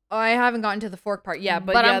 Fork? Oh, I haven't gotten to the fork part yet,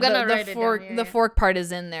 but yeah, I'm gonna the write fork, it down. the fork part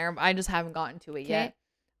is in there. I just haven't gotten to it yet.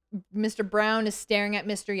 Mr. Brown is staring at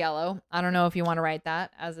Mr. Yellow. I don't know if you want to write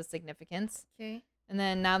that as a significance. Okay. And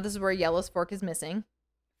then now this is where Yellow's fork is missing.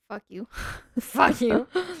 Fuck you. Fuck you.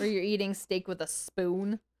 Where you're eating steak with a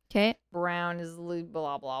spoon. Okay. Brown is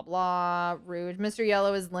blah, blah, blah. Rouge. Mr.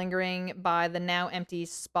 Yellow is lingering by the now empty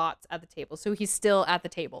spots at the table. So he's still at the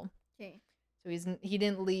table. Okay. So he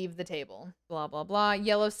didn't leave the table. Blah, blah, blah.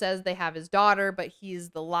 Yellow says they have his daughter, but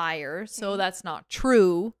he's the liar. So that's not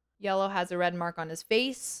true. Yellow has a red mark on his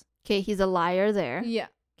face. Okay, he's a liar there. Yeah.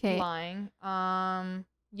 Okay. Lying.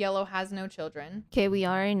 Yellow has no children. Okay, we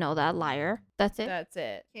already know that. Liar. That's it? That's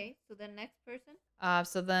it. Okay, so the next person?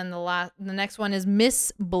 So then the next one is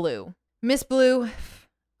Miss Blue. Miss Blue,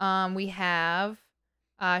 we have,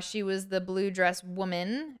 she was the blue dress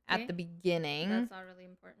woman at the beginning. That's not really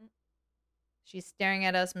important. She's staring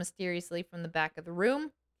at us mysteriously from the back of the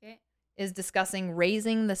room. Okay. Is discussing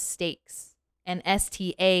raising the stakes. And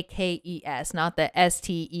STAKES, not the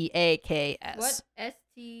STEAKS. What?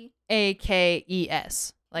 ST?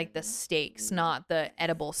 AKES. Like the stakes, not the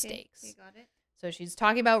edible steaks. Okay, got it. So she's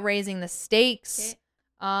talking about raising the stakes.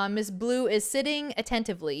 Miss Blue is sitting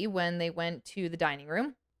attentively when they went to the dining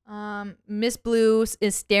room. Miss Blue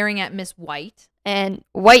is staring at Miss White. And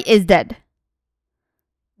White is dead.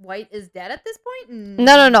 White is dead at this point?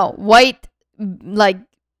 No. White,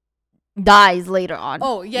 dies later on.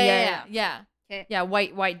 Oh, yeah. Okay. Yeah,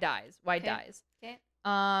 White dies. White dies. Okay.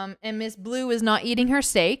 And Miss Blue is not eating her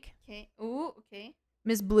steak. Okay. Ooh, okay.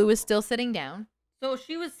 Miss Blue is still sitting down. So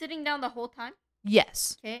she was sitting down the whole time?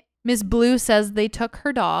 Yes. Okay. Miss Blue says they took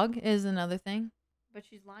her dog is another thing. But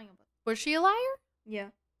she's lying about it. Was she a liar? Yeah.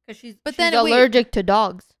 Because she's then allergic to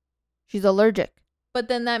dogs. She's allergic. But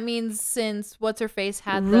then that means since what's-her-face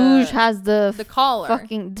had Rouge has the collar.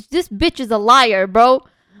 This bitch is a liar, bro.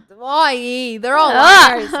 Why? They're all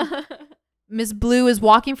liars. Miss Blue is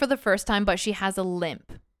walking for the first time, but she has a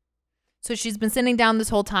limp. So she's been sitting down this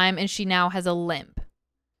whole time, and she now has a limp.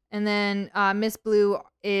 And then Miss Blue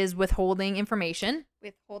is withholding information.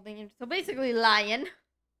 So basically lying.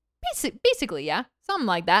 Basically, yeah. Something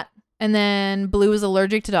like that. And then Blue is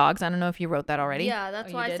allergic to dogs. I don't know if you wrote that already. Yeah,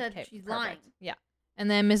 that's why I said okay, she's perfect. lying. Yeah.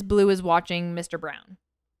 And then Miss Blue is watching Mr. Brown.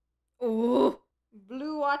 Ooh.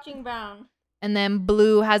 Blue watching Brown. And then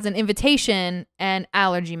Blue has an invitation and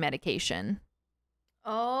allergy medication.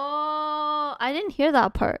 Oh, I didn't hear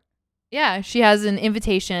that part. Yeah, she has an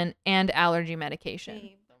invitation and allergy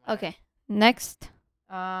medication. Okay, next.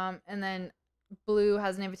 And then Blue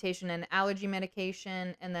has an invitation and allergy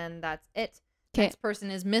medication, and then that's it. Okay. Next person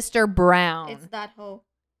is Mr. Brown. It's that hoe.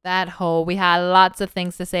 That hoe. We had lots of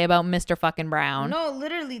things to say about Mr. fucking Brown. No,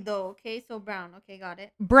 literally though. Okay, so Brown. Okay, got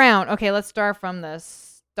it. Brown. Okay, let's start from the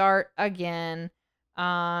start again.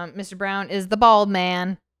 Mr. Brown is the bald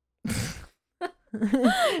man.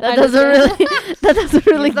 That doesn't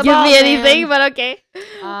really He's the give bald me anything, man. but okay.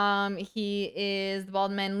 He is the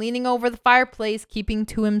bald man leaning over the fireplace, keeping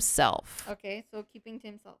to himself. Okay, so keeping to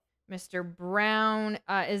himself. Mr. Brown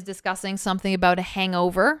is discussing something about a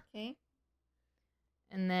hangover. Okay.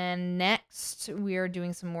 And then next, we are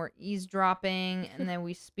doing some more eavesdropping. And then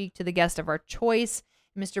we speak to the guest of our choice.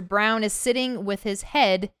 Mr. Brown is sitting with his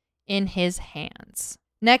head in his hands.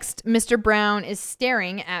 Next, Mr. Brown is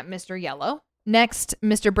staring at Mr. Yellow. Next,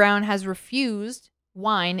 Mr. Brown has refused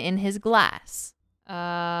wine in his glass.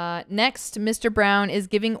 Next, Mr. Brown is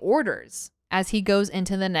giving orders as he goes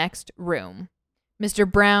into the next room. Mr.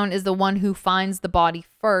 Brown is the one who finds the body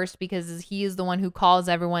first because he is the one who calls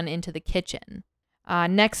everyone into the kitchen.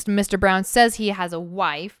 Next, Mr. Brown says he has a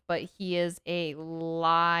wife, but he is a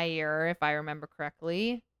liar, if I remember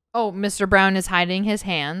correctly. Oh, Mr. Brown is hiding his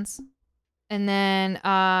hands. And then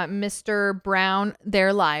Mr. Brown,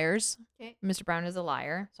 they're liars. Okay. Mr. Brown is a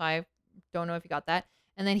liar, so I don't know if you got that.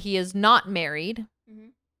 And then he is not married. Mm-hmm.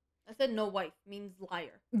 I said no wife means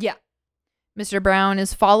liar. Yeah. Mr. Brown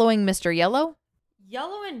is following Mr. Yellow.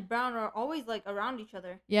 Yellow and brown are always like around each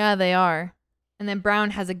other. Yeah, they are. And then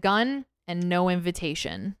Brown has a gun and no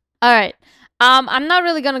invitation. All right. I'm not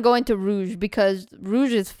really gonna go into Rouge because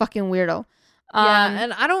Rouge is fucking weirdo. Yeah,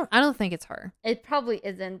 and I don't think it's her. It probably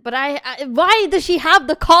isn't. But I why does she have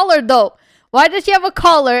the collar though? Why does she have a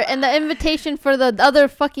collar and the invitation for the other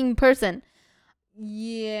fucking person?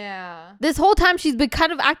 Yeah. This whole time she's been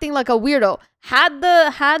kind of acting like a weirdo. Had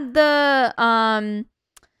the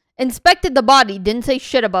inspected the body, didn't say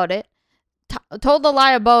shit about it. Told a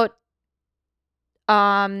lie about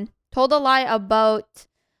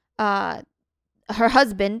her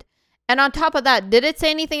husband. And on top of that, did it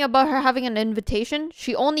say anything about her having an invitation?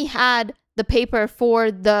 She only had the paper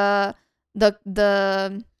for the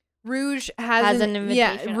Rouge has an invitation.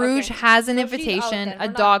 Yeah, Rouge has an invitation, a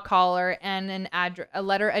dog collar, and a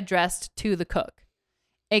letter addressed to the cook,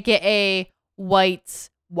 aka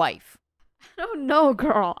White's wife. I don't know,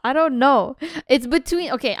 girl. I don't know. It's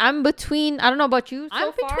between. Okay, I'm between. I don't know about you.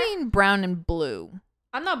 I'm between brown and blue.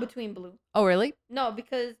 I'm not between blue. Oh, really? No,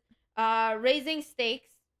 because raising stakes,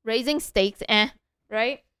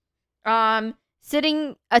 right?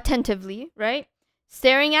 Sitting attentively, right?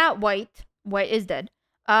 Staring at White is dead.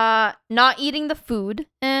 Not eating the food,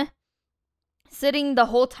 sitting the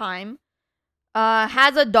whole time.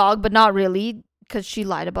 Has a dog, but not really, because she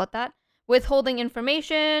lied about that. Withholding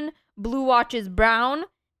information. Blue watches brown.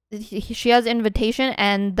 She has invitation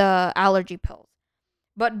and the allergy pills.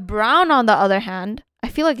 But brown, on the other hand, I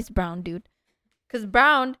feel like it's brown, dude. Because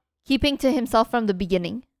brown, keeping to himself from the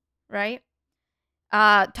beginning, right?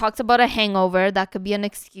 Talks about a hangover. That could be an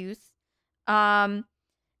excuse. Head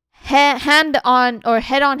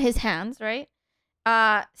on his hands, right?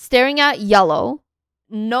 Staring at Yellow.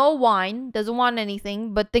 No wine. Doesn't want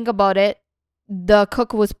anything. But think about it. The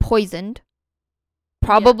cook was poisoned.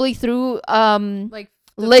 Probably through like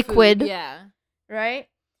liquid. Food, yeah. Right?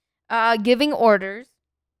 Giving orders.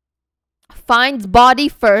 Finds body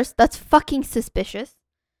first. That's fucking suspicious.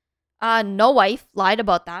 No wife. Lied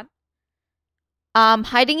about that.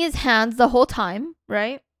 Hiding his hands the whole time,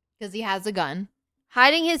 right? Because he has a gun.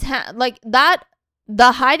 Hiding his hand like that.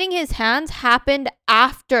 The hiding his hands happened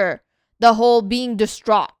after the whole being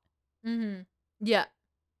distraught. Mm-hmm. Yeah.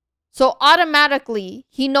 So automatically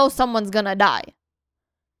he knows someone's gonna die.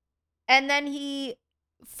 And then he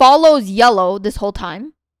follows Yellow this whole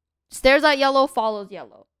time. Stares at Yellow, follows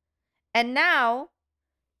Yellow. And now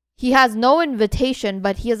he has no invitation,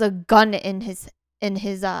 but he has a gun in his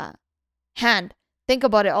hand. Think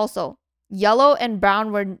about it also. Yellow and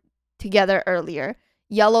brown were together earlier.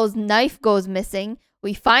 Yellow's knife goes missing.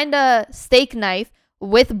 We find a steak knife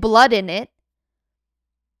with blood in it.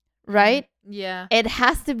 Right? Yeah. It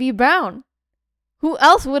has to be brown. Who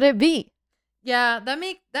else would it be? Yeah, that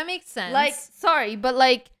makes sense. Like, sorry, but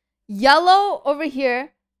like Yellow over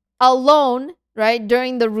here alone, right,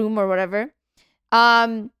 during the room or whatever,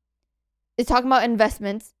 is talking about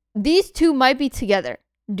investments. These two might be together,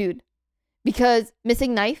 dude. Because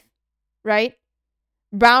missing knife, right?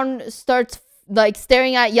 Brown starts like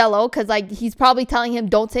staring at Yellow because like he's probably telling him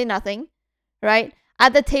don't say nothing, right?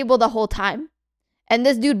 At the table the whole time. And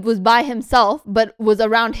this dude was by himself but was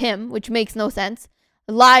around him, which makes no sense.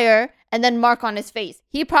 Liar, and then mark on his face.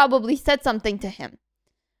 He probably said something to him.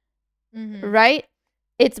 Mm-hmm. Right?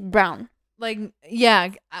 It's brown. Like, yeah,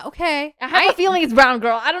 okay. I have a feeling it's brown,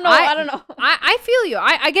 girl. I don't know. I don't know. I feel you.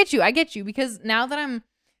 I get you. Because now that I'm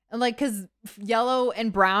like, because Yellow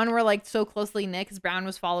and Brown were like so closely knit, because Brown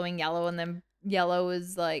was following Yellow, and then Yellow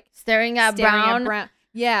was like staring at brown.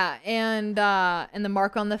 Yeah, and the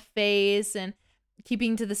mark on the face, and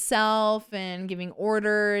keeping to the self and giving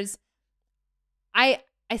orders. I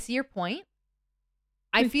see your point.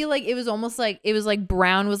 I feel like it was almost like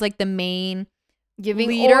Brown was like the main Giving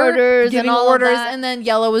leader, orders giving and all orders, of that. and then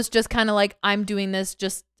Yellow was just kind of like, I'm doing this,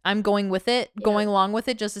 just I'm going with it, going along with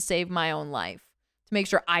it, just to save my own life, to make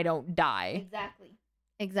sure I don't die.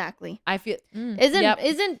 Exactly. I feel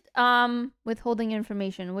Isn't withholding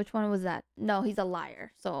information? Which one was that? No, he's a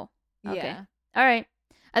liar. So okay. Yeah. All right.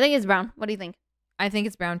 I think it's Brown. What do you think? I think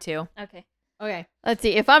it's Brown too. Okay. Okay. Let's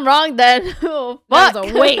see. If I'm wrong, then oh, That fuck.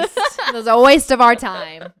 was a waste. That was a waste of our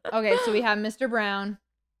time. Okay, so we have Mr. Brown,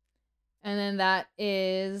 and then that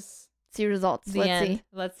is see results. the Let's end. see.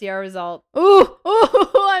 Let's see our result. Ooh,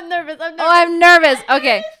 I'm nervous. Oh, I'm nervous.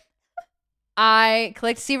 Okay. I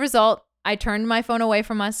clicked see result. I turned my phone away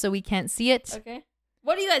from us so we can't see it. Okay.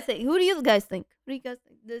 What do you guys think? Who do you guys think? What do you guys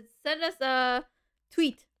think? Send us a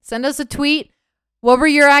tweet. Send us a tweet. What were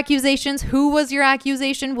your accusations? Who was your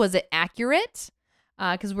accusation? Was it accurate?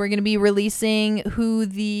 Because we're gonna be releasing who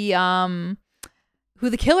the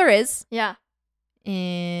killer is. Yeah.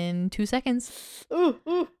 In 2 seconds. Ooh.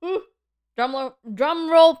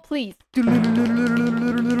 Drum roll, please.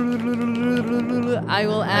 I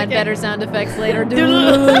will add better sound effects later.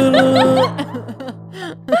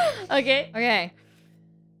 Okay. Okay.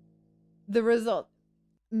 The result.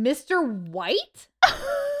 Mr. White?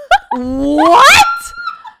 What?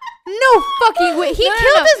 No fucking way. He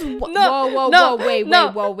killed his whoa.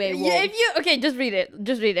 If you just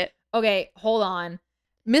read it. Okay, hold on.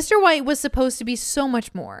 Mr. White was supposed to be so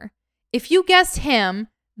much more. If you guessed him,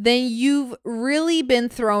 then you've really been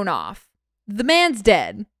thrown off. The man's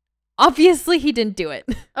dead. Obviously, he didn't do it.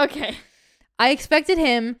 Okay. I expected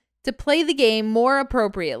him to play the game more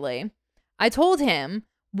appropriately. I told him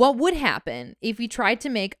what would happen if he tried to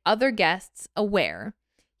make other guests aware.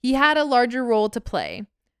 He had a larger role to play.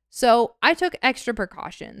 So I took extra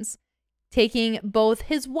precautions, taking both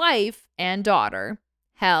his wife and daughter.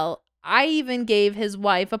 Hell, I even gave his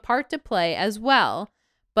wife a part to play as well,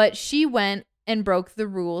 but she went and broke the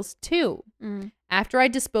rules too. After I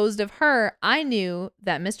disposed of her, I knew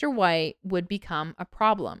that Mr. White would become a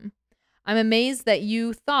problem. I'm amazed that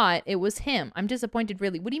you thought it was him. I'm disappointed,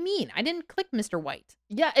 really. What do you mean? I didn't click Mr. White.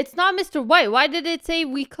 Yeah, it's not Mr. White. Why did it say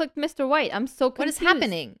we clicked Mr. White? I'm so confused. What is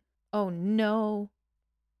happening? Oh, no.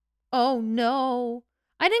 Oh, no.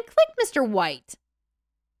 I didn't click Mr. White.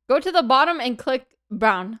 Go to the bottom and click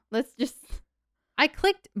Brown. Let's just... I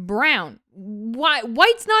clicked Brown. Why?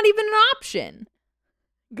 White's not even an option.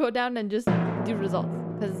 Go down and just do results.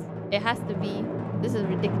 Because it has to be... This is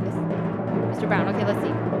ridiculous. Mr. Brown. Okay, let's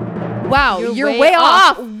see. Wow, you're way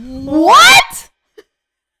off. What?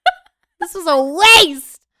 This was a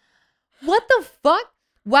waste. What the fuck?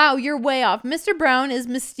 Wow, you're way off. Mr. Brown is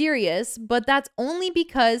mysterious, but that's only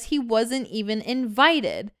because he wasn't even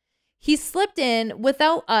invited. He slipped in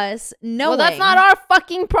without us knowing. Well, that's not our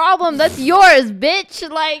fucking problem. That's yours, bitch.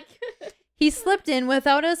 Like... He slipped in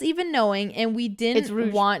without us even knowing, and we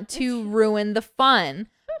didn't want to ruin the fun.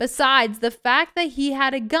 Besides, the fact that he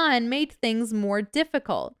had a gun made things more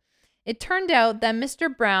difficult. It turned out that Mr.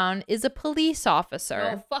 Brown is a police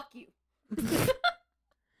officer. Oh, fuck you.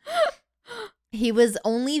 He was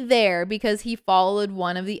only there because he followed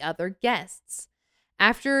one of the other guests.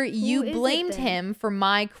 After you blamed him for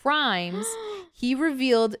my crimes, he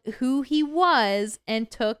revealed who he was and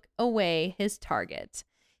took away his target.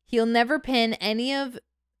 He'll never pin any of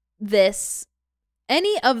this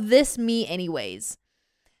me anyways.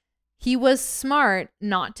 He was smart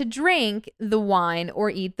not to drink the wine or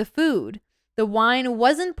eat the food. The wine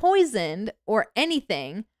wasn't poisoned or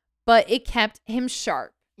anything, but it kept him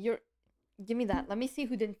sharp. Give me that. Let me see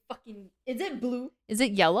who didn't fucking... Is it blue? Is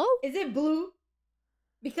it yellow? Is it blue?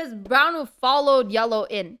 Because Brown followed yellow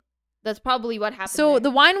in. That's probably what happened. So the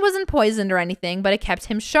wine wasn't poisoned or anything, but it kept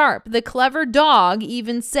him sharp. The clever dog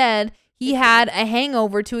even said he had a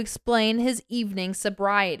hangover to explain his evening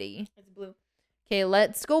sobriety. It's blue. Okay,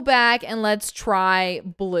 let's go back and let's try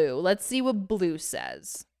blue. Let's see what blue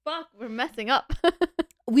says. Fuck, we're messing up.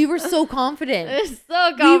 We were so confident.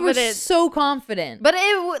 We were so confident. But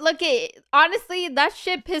honestly, that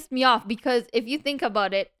shit pissed me off because if you think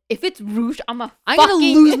about it, if it's Rouge, I'm gonna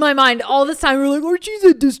lose my mind all this time. We're like, oh, she's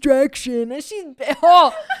a distraction.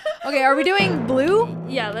 Okay, are we doing blue?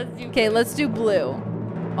 Yeah, let's do. Okay, let's do blue.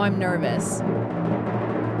 Oh, I'm nervous.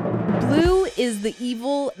 Blue is the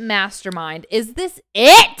evil mastermind. Is this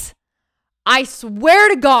it? I swear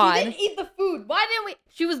to God. She didn't eat the food. Why didn't we?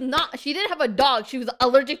 She didn't have a dog. She was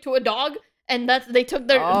allergic to a dog, and they took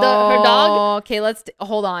her dog. Okay,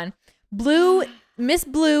 hold on. Miss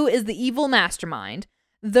Blue is the evil mastermind.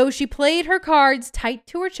 Though she played her cards tight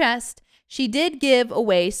to her chest, she did give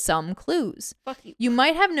away some clues. Fuck you. You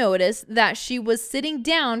might have noticed that she was sitting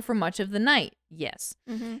down for much of the night. Yes.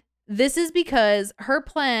 Mm-hmm. This is because her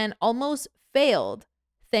plan almost failed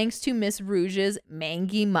thanks to Miss Rouge's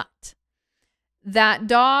mangy mutt. That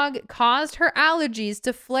dog caused her allergies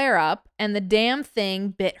to flare up and the damn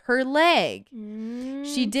thing bit her leg.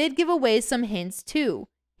 She did give away some hints too.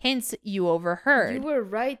 Hints you overheard. You were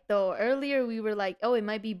right though. Earlier we were like, oh, it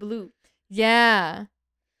might be blue. Yeah.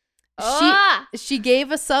 She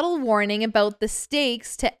gave a subtle warning about the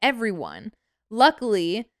stakes to everyone.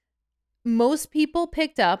 Luckily, most people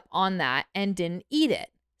picked up on that and didn't eat it.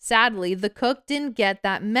 Sadly, the cook didn't get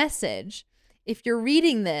that message. If you're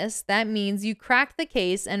reading this, that means you cracked the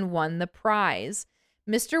case and won the prize.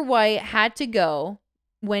 Mr. White had to go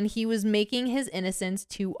when he was making his innocence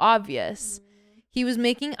too obvious. He was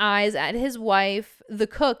making eyes at his wife, the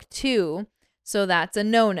cook, too, so that's a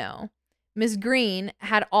no-no. Miss Green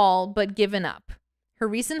had all but given up. Her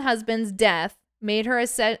recent husband's death made her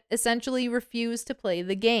essentially refuse to play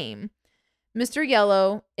the game. Mr.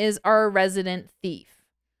 Yellow is our resident thief.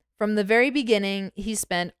 From the very beginning, he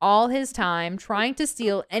spent all his time trying to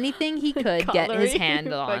steal anything he could get his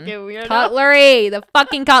hand on. Cutlery! The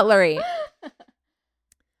fucking cutlery!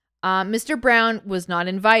 Mr. Brown was not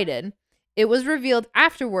invited. It was revealed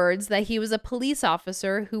afterwards that he was a police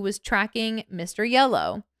officer who was tracking Mr.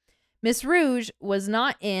 Yellow. Miss Rouge was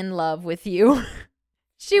not in love with you.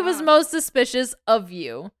 She was most suspicious of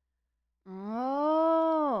you.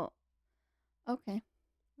 Oh. Okay.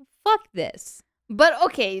 Fuck this. But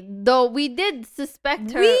okay, though we did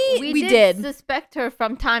suspect her. We did suspect her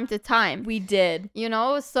from time to time. We did. You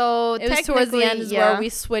know, so it was towards the end is where we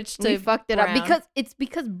switched to we fucked it Brown. up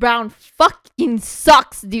because Brown fucking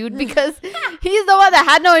sucks, dude. Because he's the one that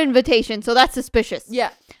had no invitation, so that's suspicious. Yeah,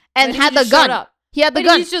 and had the gun. He had the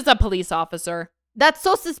gun. He's just a police officer. That's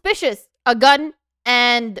so suspicious. A gun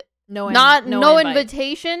and no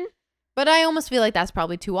invitation. But I almost feel like that's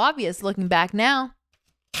probably too obvious looking back now.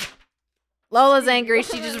 Lola's angry.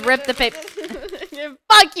 She just ripped the paper.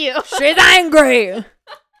 Fuck you. She's angry.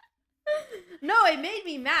 No, it made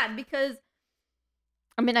me mad because,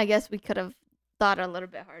 I mean, I guess we could have thought a little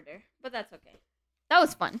bit harder, but that's okay. That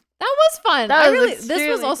was fun. This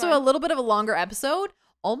was also fun. A little bit of a longer episode.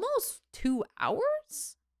 Almost 2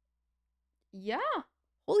 hours? Yeah.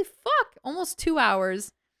 Holy fuck. Almost 2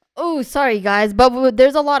 hours. Oh, sorry, guys. But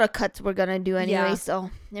there's a lot of cuts we're going to do anyway, yeah.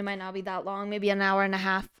 So it might not be that long. Maybe an hour and a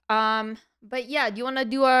half. But yeah, do you want to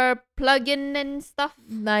do our plug-in and stuff?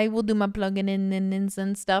 I will do my plug-in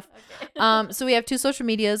and stuff. Okay. So we have 2 social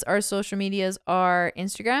medias. Our social medias are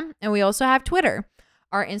Instagram, and we also have Twitter.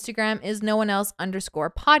 Our Instagram is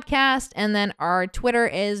nooneelse_podcast, and then our Twitter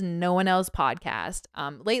is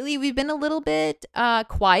nooneelsepodcast. Lately, we've been a little bit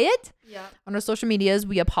quiet on our social medias.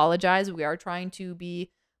 We apologize. We are trying to be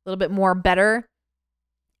a little bit more better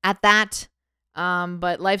at that.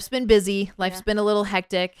 But life's been busy. Life's been a little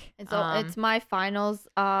hectic. It's my finals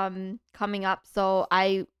coming up, so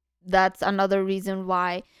that's another reason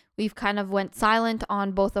why we've kind of went silent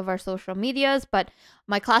on both of our social medias, but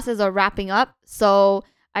my classes are wrapping up, so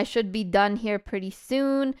I should be done here pretty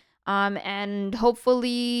soon. And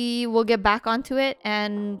hopefully we'll get back onto it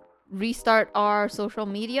and restart our social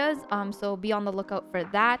medias. So be on the lookout for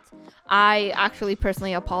that. I actually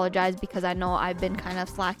personally apologize because I know I've been kind of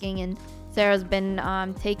slacking and Sarah's been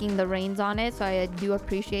taking the reins on it, so I do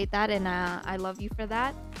appreciate that, and I love you for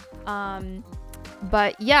that.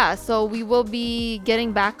 But yeah, so we will be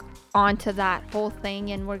getting back onto that whole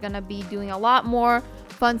thing, and we're gonna be doing a lot more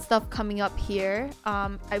fun stuff coming up here.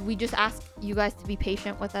 We just ask you guys to be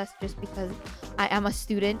patient with us just because I am a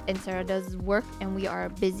student and Sarah does work and we are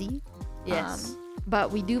busy. Yes.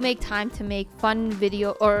 But we do make time to make fun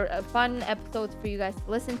video or fun episodes for you guys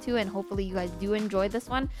to listen to, and hopefully you guys do enjoy this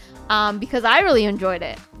one because I really enjoyed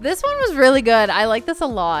it. This one was really good. I like this a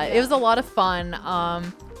lot. Yeah. It was a lot of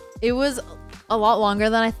fun. It was a lot longer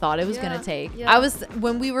than I thought it was gonna take. Yeah.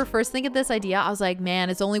 When we were first thinking of this idea, I was like, man,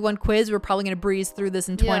 it's only one quiz. We're probably gonna breeze through this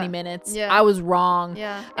in 20 minutes. Yeah. I was wrong.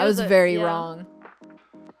 Yeah. I was very wrong.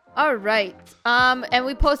 All right. And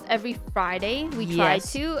we post every Friday. We try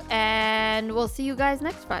to, and we'll see you guys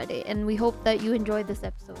next Friday. And we hope that you enjoyed this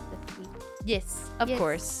episode this week. Yes, of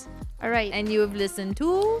course. All right. And you have listened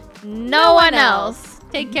to No One Else.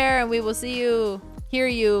 Take care, and we will see you, hear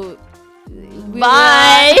you.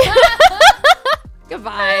 Bye.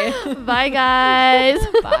 Goodbye. Bye, guys.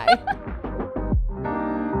 Bye.